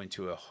grow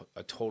into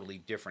a totally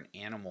different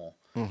animal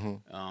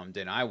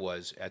than I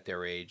was at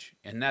their age.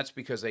 And that's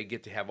because they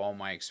get to have all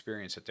my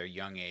experience at their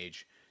young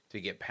age to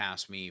get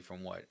past me from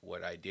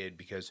what I did,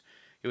 because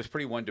it was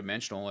pretty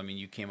one-dimensional. I mean,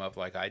 you came up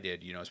like I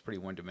did. It's pretty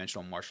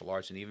one-dimensional martial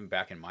arts. And even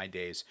back in my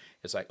days,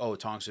 it's like, oh,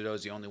 Tong Soo Do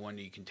is the only one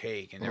that you can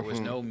take. And there was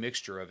no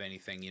mixture of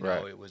anything,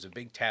 Right. It was a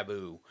big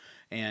taboo.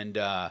 And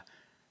I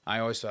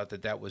always thought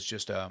that was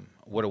just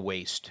what a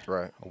waste.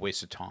 Right. A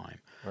waste of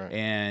time. Right.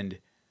 And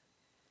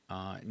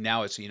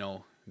now it's,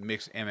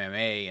 mixed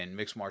MMA and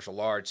mixed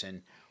martial arts.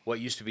 And what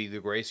used to be the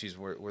Gracies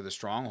were the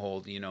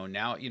stronghold.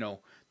 Now,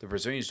 the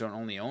Brazilians don't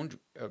only own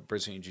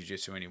Brazilian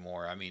Jiu-Jitsu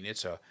anymore. I mean,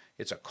 it's a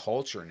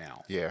culture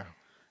now. Yeah.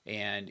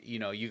 And,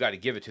 you got to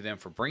give it to them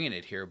for bringing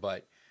it here,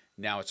 but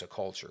now it's a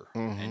culture.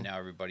 And now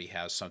everybody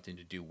has something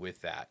to do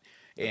with that.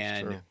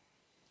 That's true.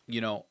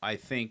 I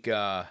think,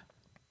 I'm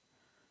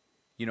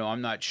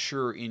not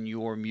sure in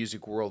your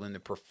music world, in the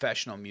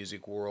professional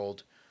music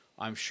world,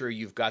 I'm sure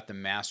you've got the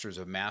masters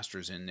of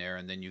masters in there,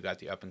 and then you got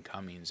the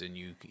up-and-comings, and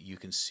you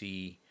can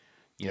see,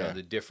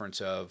 the difference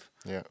of,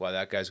 wow,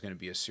 that guy's going to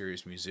be a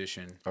serious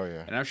musician. Oh,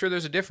 yeah. And I'm sure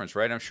there's a difference,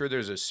 right? I'm sure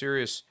there's a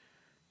serious,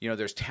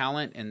 there's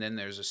talent, and then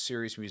there's a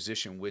serious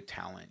musician with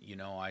talent.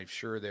 I'm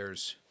sure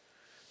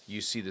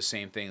you see the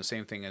same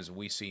thing as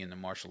we see in the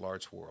martial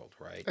arts world,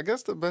 right? I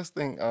guess the best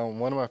thing,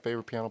 one of my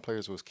favorite piano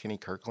players was Kenny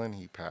Kirkland.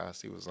 He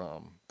passed. He was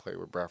played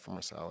with Bradford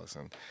Marsalis,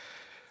 and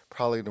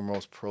probably the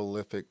most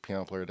prolific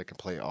piano player that can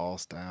play all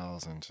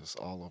styles and just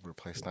all over the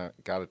place. And I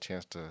got a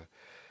chance to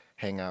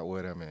hang out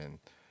with him and,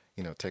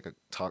 take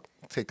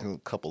a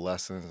couple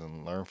lessons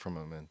and learn from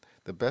him. And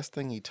the best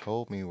thing he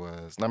told me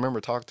was, and I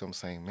remember talking to him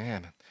saying,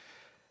 man,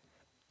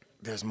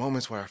 there's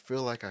moments where I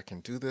feel like I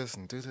can do this,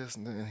 and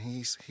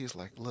he's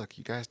like, look,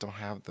 you guys don't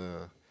have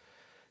the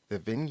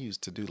venues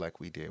to do like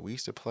we did. We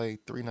used to play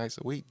 3 nights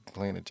a week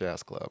playing at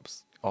jazz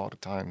clubs all the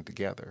time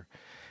together.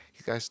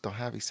 You guys don't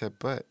have, he said,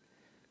 but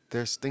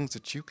there's things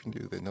that you can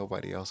do that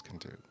nobody else can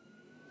do.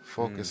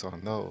 Focus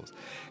on those.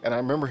 And I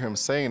remember him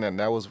saying that, and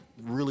that was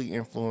really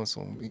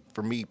influential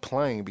for me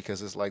playing,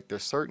 because it's like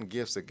there's certain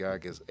gifts that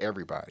God gives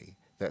everybody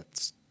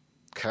that's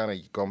kind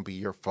of going to be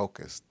your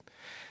focus.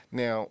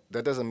 Now,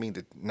 that doesn't mean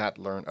to not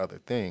learn other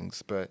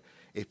things, but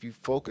if you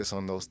focus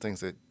on those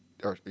things that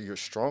are your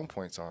strong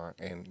points are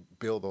and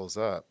build those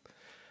up,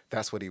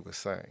 that's what he was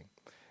saying.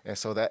 And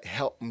so that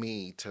helped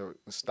me to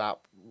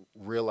stop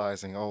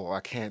realizing, oh, I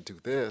can't do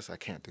this, I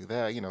can't do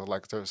that.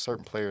 Like there's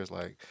certain players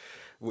like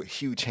with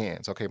huge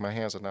hands. Okay, my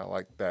hands are not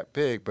like that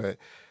big, but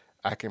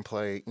I can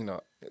play,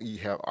 you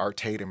have Art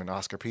Tatum and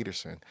Oscar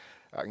Peterson.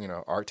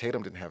 Art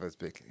Tatum didn't have as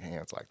big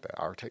hands like that.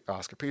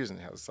 Oscar Peterson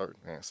has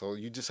certain hands. So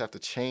you just have to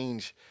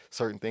change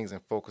certain things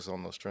and focus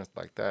on those strengths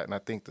like that. And I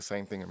think the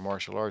same thing in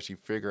martial arts. You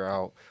figure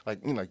out, like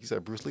you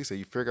said, Bruce Lee said,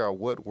 you figure out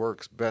what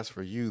works best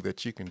for you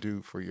that you can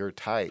do for your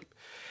type,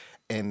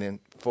 and then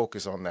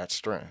focus on that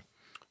strength.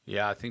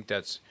 Yeah, I think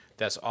that's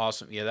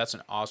awesome. Yeah, that's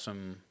an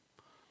awesome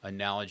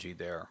analogy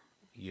there.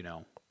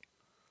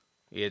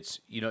 It's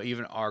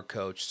even our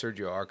coach,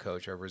 Sergio, our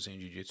coach, our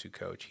Brazilian Jiu-Jitsu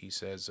coach, he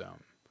says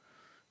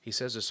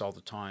this all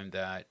the time,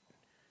 that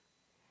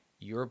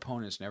your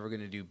opponent's never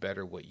going to do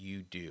better what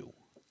you do.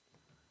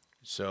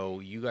 So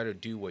you got to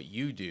do what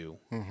you do,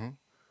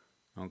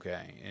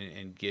 okay,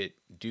 and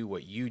do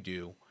what you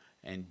do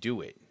and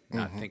do it,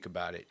 not think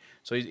about it.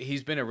 So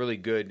he's been a really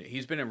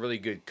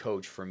good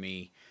coach for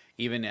me.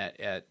 Even at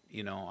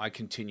I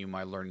continue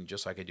my learning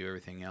just like I do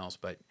everything else,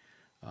 but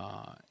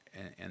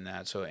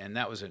that's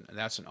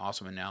an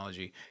awesome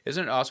analogy.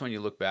 Isn't it awesome when you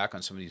look back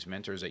on some of these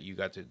mentors that you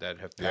got to, that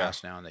have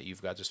passed now and that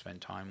you've got to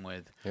spend time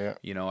with? Yeah.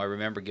 I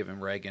remember giving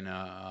Reagan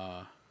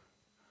a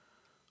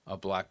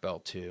black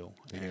belt too,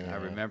 and I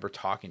remember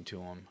talking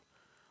to him.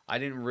 I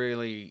didn't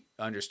really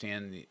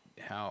understand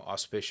how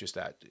auspicious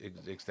that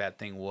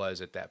thing was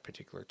at that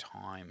particular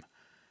time.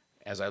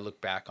 As I look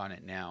back on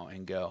it now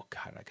and go,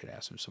 God, I could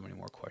ask him so many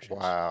more questions.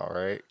 Wow,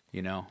 right?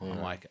 I'm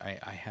like,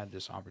 I had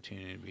this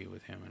opportunity to be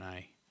with him,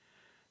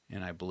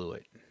 and I blew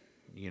it.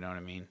 You know what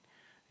I mean?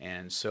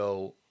 And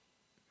so,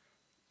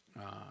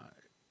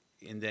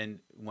 and then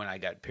when I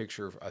got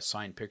a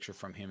signed picture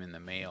from him in the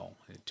mail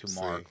to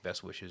Mark,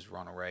 best wishes,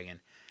 Ronald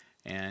Reagan.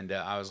 And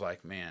I was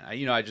like, man,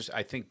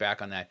 I think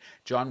back on that.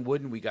 John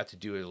Wooden, we got to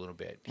do it a little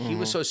bit. He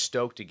was so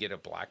stoked to get a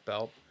black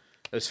belt.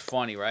 It was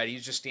funny, right? He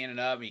was just standing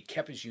up. And he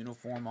kept his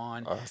uniform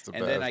on,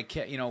 and then I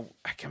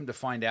come to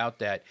find out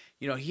that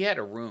he had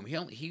a room.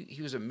 He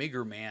was a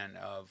meager man.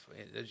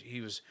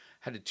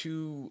 Had a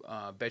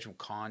 2-bedroom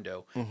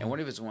condo, and one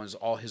of his ones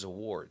all his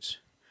awards,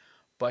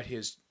 but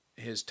his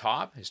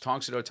Tong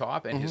Soo Do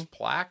top, and his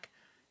plaque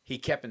he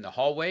kept in the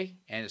hallway,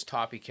 and his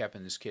top he kept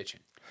in his kitchen.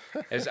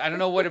 I don't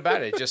know what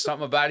about it. Just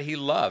something about it he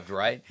loved,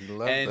 right? He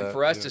loved and that,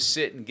 for us to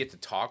sit and get to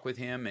talk with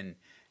him and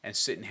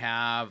sit and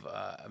have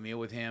a meal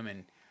with him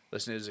and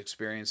listen to his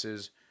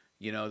experiences,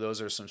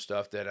 those are some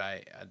stuff that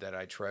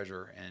I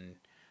treasure,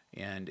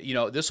 and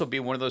this will be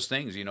one of those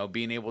things,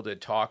 being able to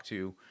talk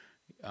to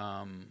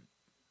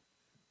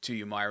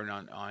you, Myron,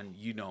 on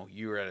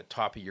you're at the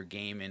top of your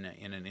game in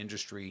an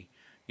industry,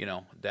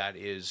 that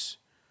is,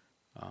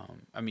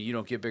 you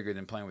don't get bigger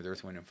than playing with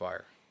Earth, Wind, and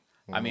Fire.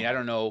 I mean, I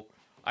don't know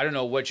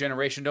what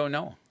generation don't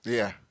know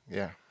him.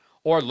 Yeah.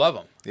 Or love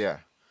him. Yeah.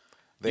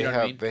 They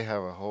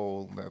have a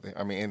whole,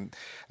 and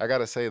I got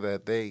to say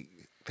that they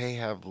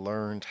have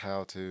learned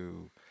how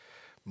to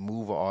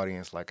move an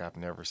audience like I've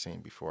never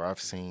seen before.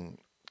 I've seen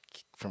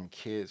from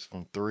kids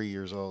from 3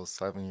 years old,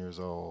 7 years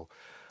old,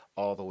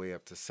 all the way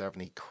up to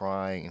 70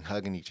 crying and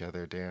hugging each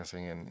other,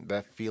 dancing, and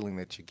that feeling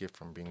that you get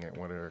from being at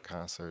one of their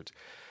concerts.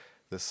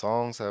 The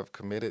songs have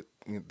committed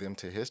them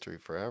to history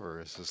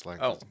forever. It's just like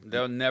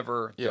they'll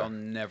never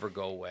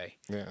go away.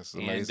 Yeah, it's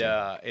amazing.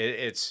 And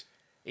it's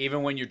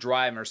even when you're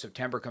driving or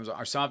September comes on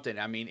or something.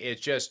 I mean,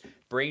 it just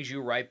brings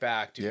you right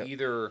back to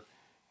either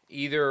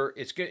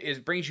it's good.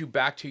 It brings you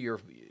back to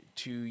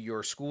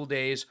your school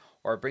days,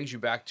 or it brings you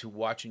back to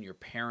watching your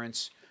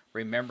parents,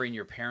 remembering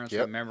your parents,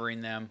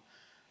 remembering them,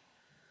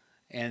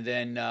 and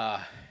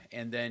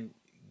then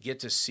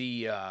get to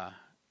see.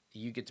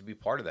 You get to be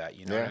part of that,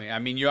 what I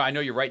mean? I know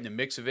you're right in the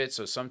mix of it,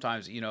 so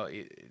sometimes,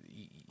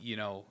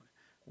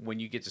 when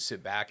you get to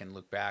sit back and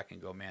look back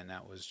and go, man,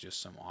 that was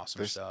just some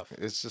awesome stuff.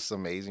 It's just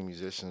amazing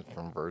musicians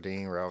from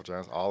Verdine, Ralph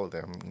Jones, all of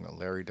them,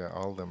 Larry Dunn,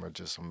 all of them are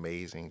just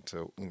amazing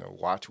to,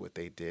 watch what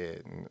they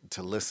did and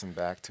to listen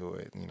back to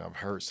it. I've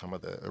heard some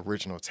of the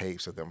original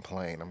tapes of them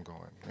playing. I'm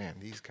going, man,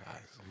 these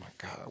guys, oh my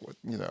God, what,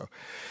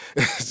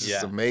 it's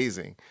just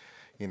amazing.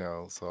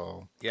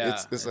 So Yeah.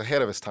 it's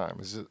ahead of its time.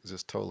 It's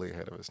just totally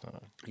ahead of its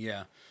time.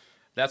 Yeah,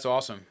 that's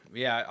awesome.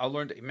 Yeah, I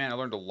learned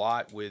a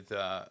lot with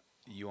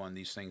you on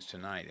these things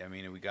tonight. I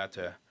mean, we got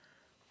to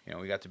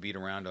beat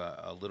around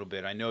a little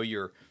bit. I know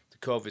the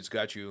COVID's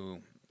got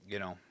you,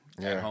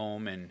 at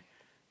home, and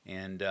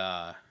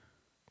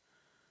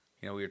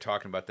we were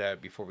talking about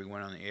that before we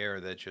went on the air.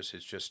 That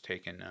it's just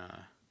taken,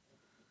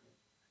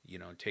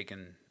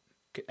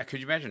 Could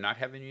you imagine not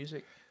having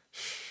music?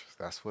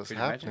 That's what's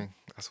happening.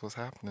 That's what's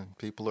happening.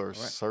 People are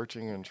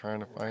searching and trying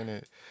to find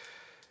it.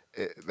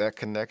 That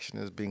connection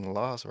is being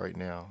lost right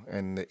now,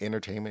 and the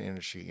entertainment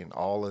industry in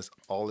all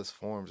its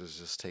forms is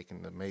just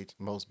taking the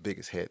most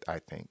biggest hit, I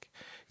think.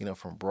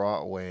 From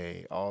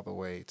Broadway all the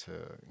way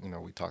to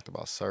we talked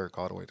about Cirque,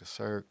 all the way to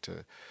Cirque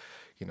to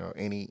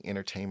any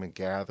entertainment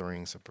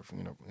gatherings.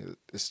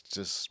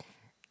 It's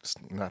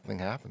nothing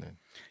happening.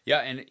 Yeah,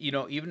 and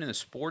even in the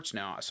sports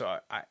now. So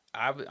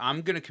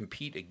I'm going to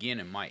compete again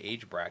in my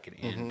age bracket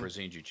in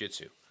Brazilian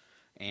Jiu-Jitsu,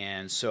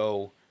 and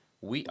so.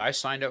 I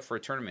signed up for a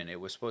tournament.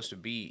 It was supposed to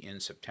be in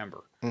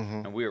September,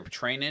 and we were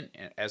training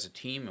as a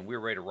team, and we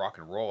were ready to rock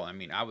and roll. I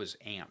mean, I was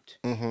amped.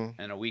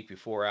 And a week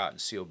before, out in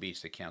Seal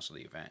Beach, they canceled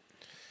the event,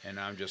 and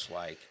I'm just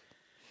like,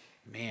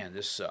 man,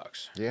 this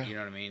sucks. Yeah. You know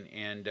what I mean?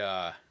 And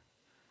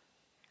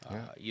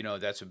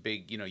that's a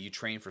big. You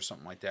train for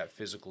something like that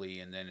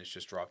physically, and then it's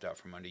just dropped out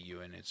from under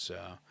you, and it's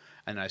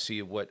and I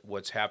see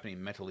what's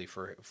happening mentally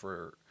for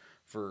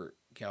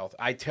health.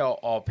 I tell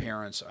all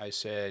parents, I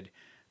said.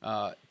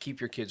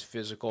 Keep your kids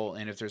physical,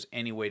 and if there's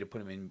any way to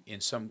put them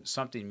in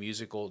something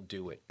musical,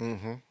 do it.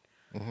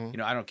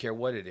 I don't care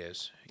what it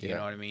is. You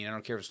know what I mean? I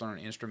don't care if it's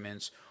learning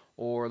instruments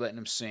or letting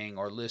them sing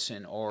or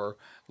listen or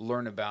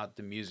learn about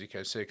the music.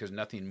 I say because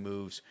nothing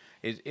moves.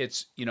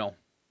 It's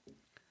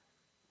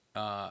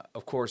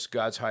of course,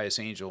 God's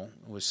highest angel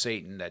was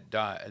Satan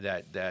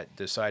that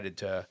decided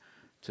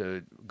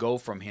to go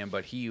from him,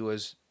 but he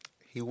was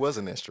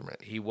an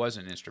instrument. He was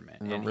an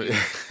instrument. Remember?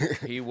 And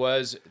he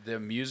was the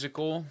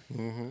musical,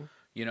 and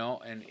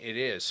it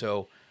is.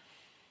 So,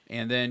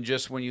 and then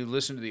just when you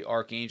listen to the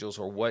archangels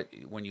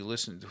when you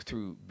listen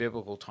through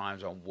biblical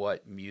times on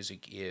what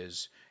music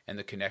is and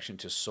the connection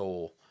to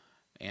soul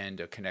and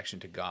a connection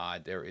to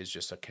God, there is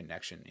just a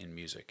connection in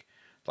music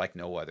like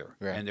no other.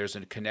 Right. And there's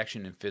a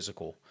connection in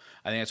physical.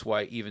 I think that's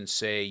why I even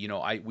say,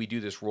 we do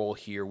this roll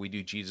here. We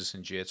do Jesus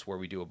and Jits where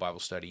we do a Bible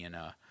study and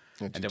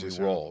then we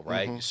roll,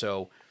 right?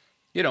 So,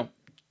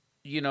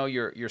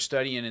 you're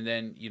studying, and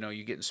then you're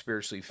getting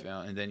spiritually,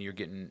 and then you're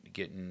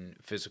getting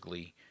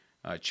physically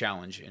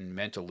challenged and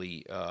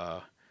mentally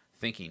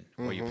thinking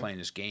while you're playing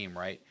this game,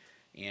 right?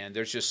 And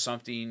there's just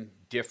something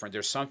different.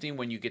 There's something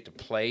when you get to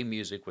play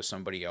music with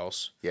somebody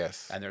else.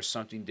 Yes. And there's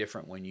something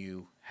different when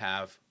you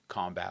have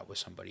combat with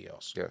somebody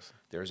else. Yes.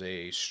 There's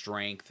a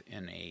strength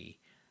and a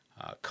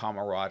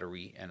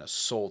camaraderie and a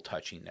soul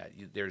touching that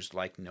there's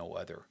like no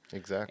other.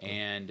 Exactly.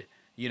 And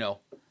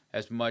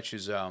as much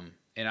as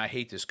and I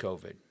hate this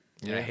COVID,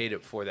 and I hate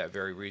it for that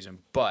very reason.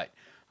 But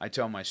I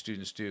tell my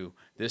students,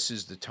 this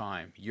is the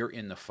time. You're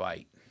in the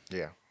fight.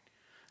 Yeah.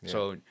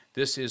 So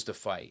this is the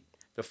fight.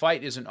 The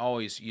fight isn't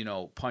always,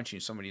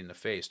 punching somebody in the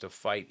face. The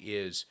fight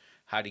is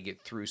how to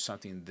get through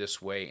something this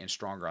way and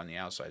stronger on the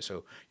outside.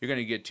 So you're going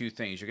to get two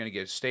things. You're going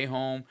to stay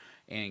home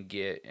and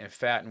get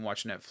fat and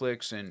watch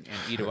Netflix and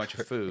eat a bunch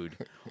of food,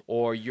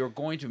 or you're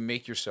going to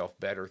make yourself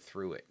better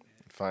through it.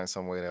 Find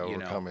some way to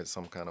overcome it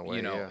some kind of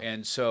way.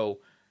 And so.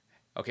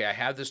 Okay, I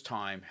have this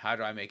time. How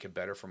do I make it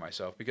better for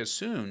myself? Because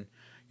soon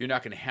you're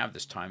not going to have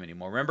this time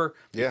anymore. Remember,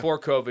 before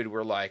COVID,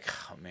 we're like,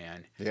 oh,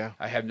 man,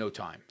 I have no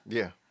time.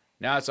 Yeah.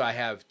 Now it's I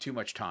have too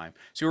much time.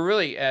 So we're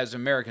really, as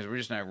Americans, we're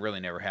just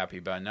never happy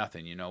about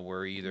nothing.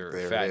 We're either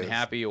fat and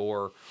happy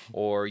or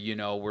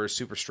we're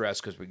super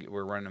stressed because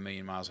we're running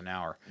 1,000,000 miles an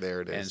hour.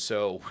 There it is. And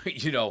so,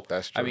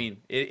 That's true. I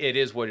mean, it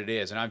is what it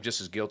is. And I'm just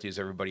as guilty as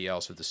everybody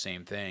else with the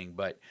same thing.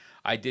 But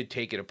I did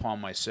take it upon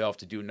myself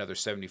to do another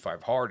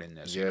 75 hard in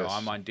this. Yes.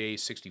 I'm on day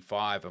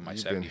 65 of my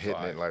 75. You've been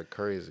hitting it like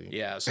crazy.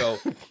 Yeah. So,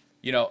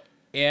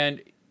 and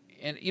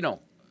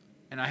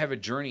I have a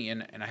journey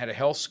and I had a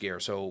health scare.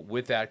 So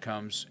with that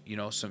comes,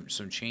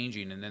 some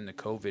changing, and then the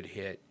COVID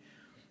hit,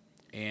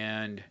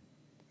 and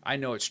I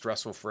know it's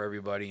stressful for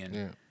everybody,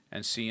 and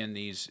seeing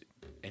these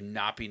and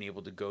not being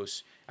able to go.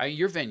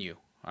 Your venue.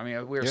 I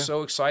mean, we were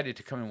so excited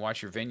to come and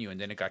watch your venue,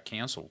 and then it got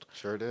canceled.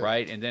 Sure did.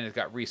 Right? And then it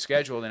got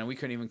rescheduled, and we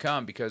couldn't even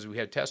come because we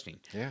had testing.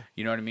 Yeah.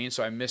 You know what I mean?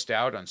 So I missed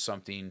out on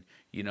something,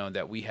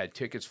 that we had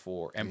tickets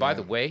for. And by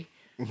the way,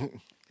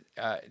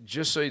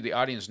 just so the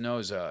audience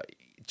knows,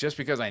 just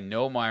because I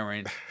know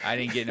Myron, I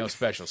didn't get no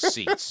special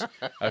seats.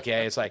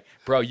 Okay? It's like,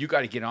 bro, you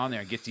got to get on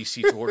there and get these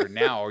seats ordered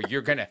now, or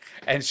you're going to.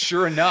 And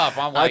sure enough,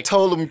 I'm like. I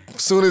told him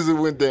as soon as it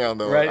went down,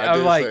 though. Right?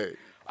 I'm like. Say.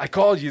 I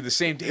called you the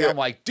same day. Yeah. I'm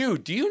like,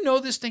 dude, do you know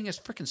this thing is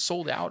freaking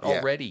sold out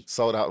already?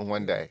 Sold out in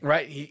one day.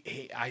 Right?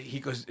 He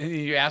goes, and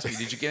you asked me,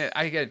 did you get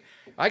it?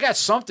 I got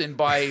something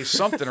by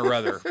something or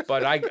other,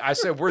 but I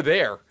said, we're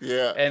there.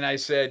 Yeah. And I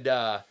said,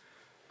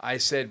 I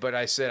said,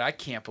 I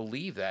can't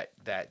believe that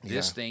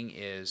this thing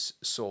is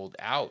sold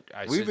out.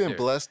 We've been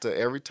blessed to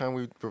every time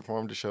we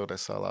performed a show that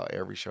sell out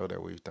every show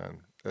that we've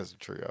done as a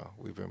trio.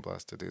 We've been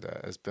blessed to do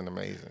that. It's been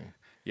amazing.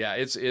 Yeah,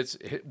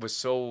 it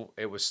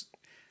was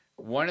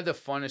one of the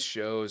funnest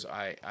shows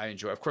I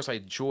enjoy. Of course, I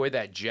enjoy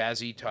that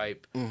jazzy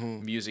type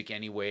music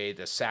anyway.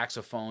 The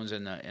saxophones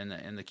and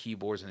the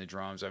keyboards and the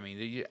drums. I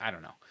mean, I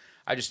don't know.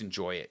 I just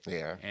enjoy it.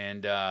 Yeah.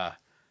 And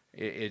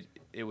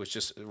it was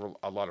just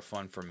a lot of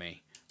fun for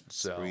me.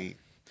 So. Sweet.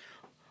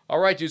 All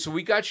right, dude. So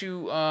we got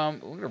you. We're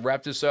gonna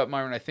wrap this up,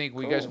 Myron. I think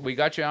we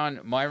got you on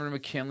Myron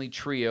McKinley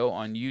Trio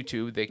on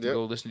YouTube. They can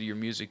go listen to your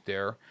music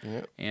there.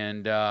 Yep.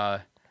 And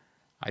I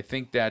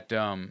think that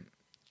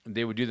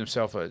they would do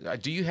themselves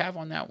do you have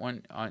on that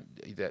one on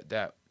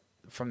that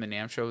from the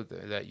NAMM show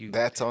that you?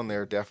 That's on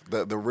there.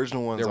 The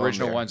original one's. The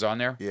original one's on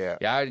there. Yeah.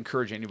 Yeah. I'd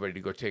encourage anybody to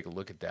go take a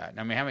look at that.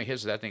 I mean, how many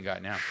hits has that thing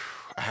got now?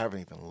 I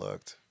haven't even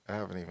looked.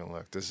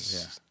 This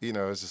is,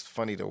 it's just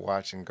funny to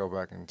watch and go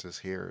back and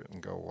just hear it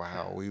and go,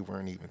 wow, we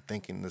weren't even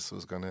thinking this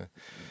was going to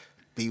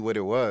be what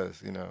it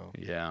was,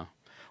 Yeah.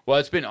 Well,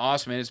 it's been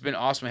awesome, man. It's been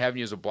awesome having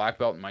you as a black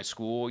belt in my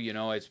school.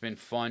 It's been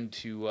fun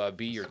to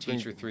be your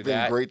teacher through that.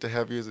 It's been great to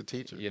have you as a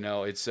teacher.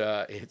 It's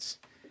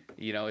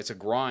a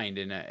grind,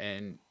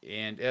 and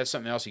that's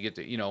something else you get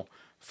to,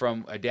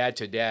 from a dad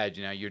to dad,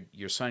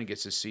 your son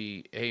gets to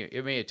see, hey,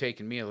 it may have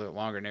taken me a little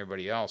longer than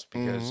everybody else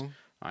because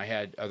I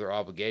had other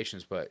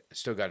obligations, but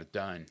still got it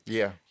done.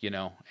 Yeah. And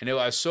I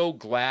was so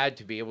glad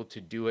to be able to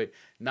do it,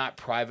 not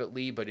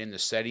privately, but in the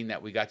setting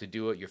that we got to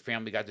do it. Your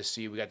family got to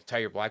see. We got to tie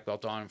your black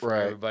belt on for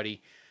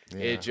everybody.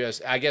 Yeah.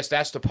 I guess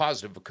that's the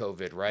positive of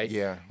COVID, right?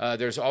 Yeah.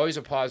 There's always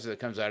a positive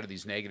that comes out of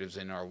these negatives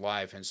in our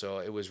life. And so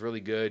it was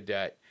really good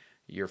that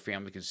your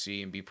family could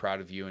see and be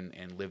proud of you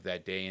and live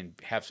that day and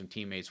have some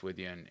teammates with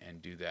you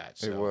and do that.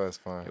 So it was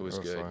fun. It was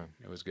good. Fun.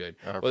 It was good.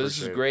 Well, this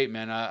is great,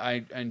 man.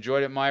 I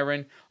enjoyed it,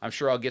 Myron. I'm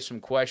sure I'll get some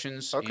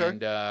questions. Okay.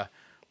 And,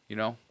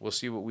 we'll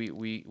see what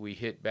we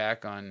hit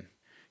back on.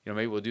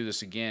 Maybe we'll do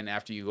this again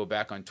after you go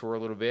back on tour a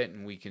little bit,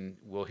 and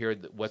we'll hear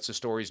what's the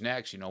stories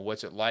next.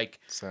 What's it like?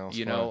 Sounds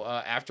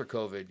after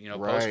COVID.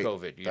 Post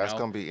COVID. That's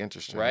gonna be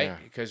interesting, right?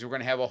 Because we're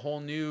gonna have a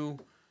whole new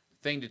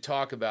thing to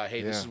talk about.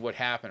 Hey, this is what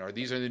happened, or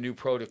these are the new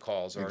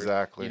protocols, or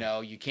exactly.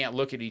 You can't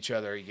look at each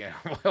other.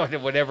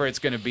 Whatever it's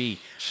gonna be.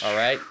 All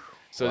right.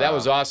 So that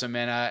was awesome,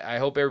 man. I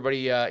hope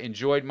everybody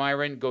enjoyed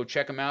Myron. Go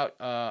check him out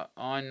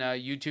on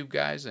YouTube,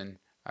 guys, and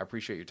I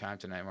appreciate your time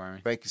tonight,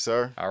 Myron. Thank you,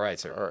 sir. All right,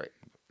 sir. All right.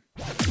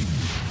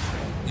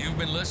 You've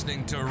been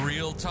listening to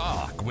Real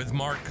Talk with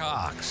Mark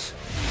Cox.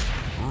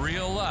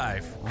 Real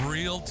life,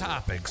 real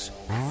topics,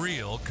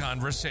 real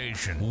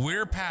conversation.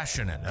 We're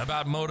passionate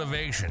about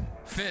motivation,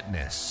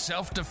 fitness,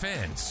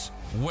 self-defense,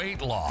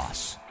 weight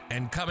loss,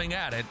 and coming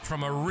at it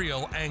from a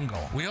real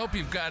angle. We hope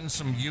you've gotten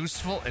some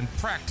useful and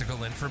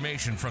practical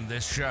information from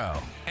this show.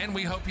 And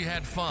we hope you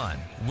had fun.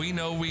 We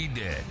know we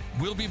did.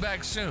 We'll be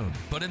back soon.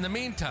 But in the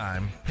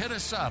meantime, hit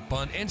us up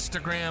on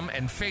Instagram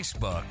and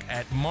Facebook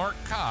at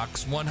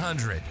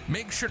MarkCox100.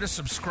 Make sure to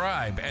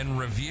subscribe and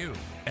review.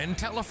 And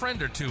tell a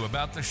friend or two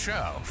about the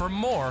show. For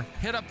more,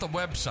 hit up the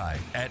website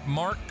at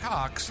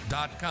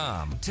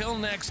markcox.com. Till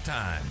next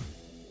time,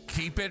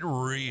 keep it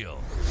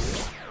real.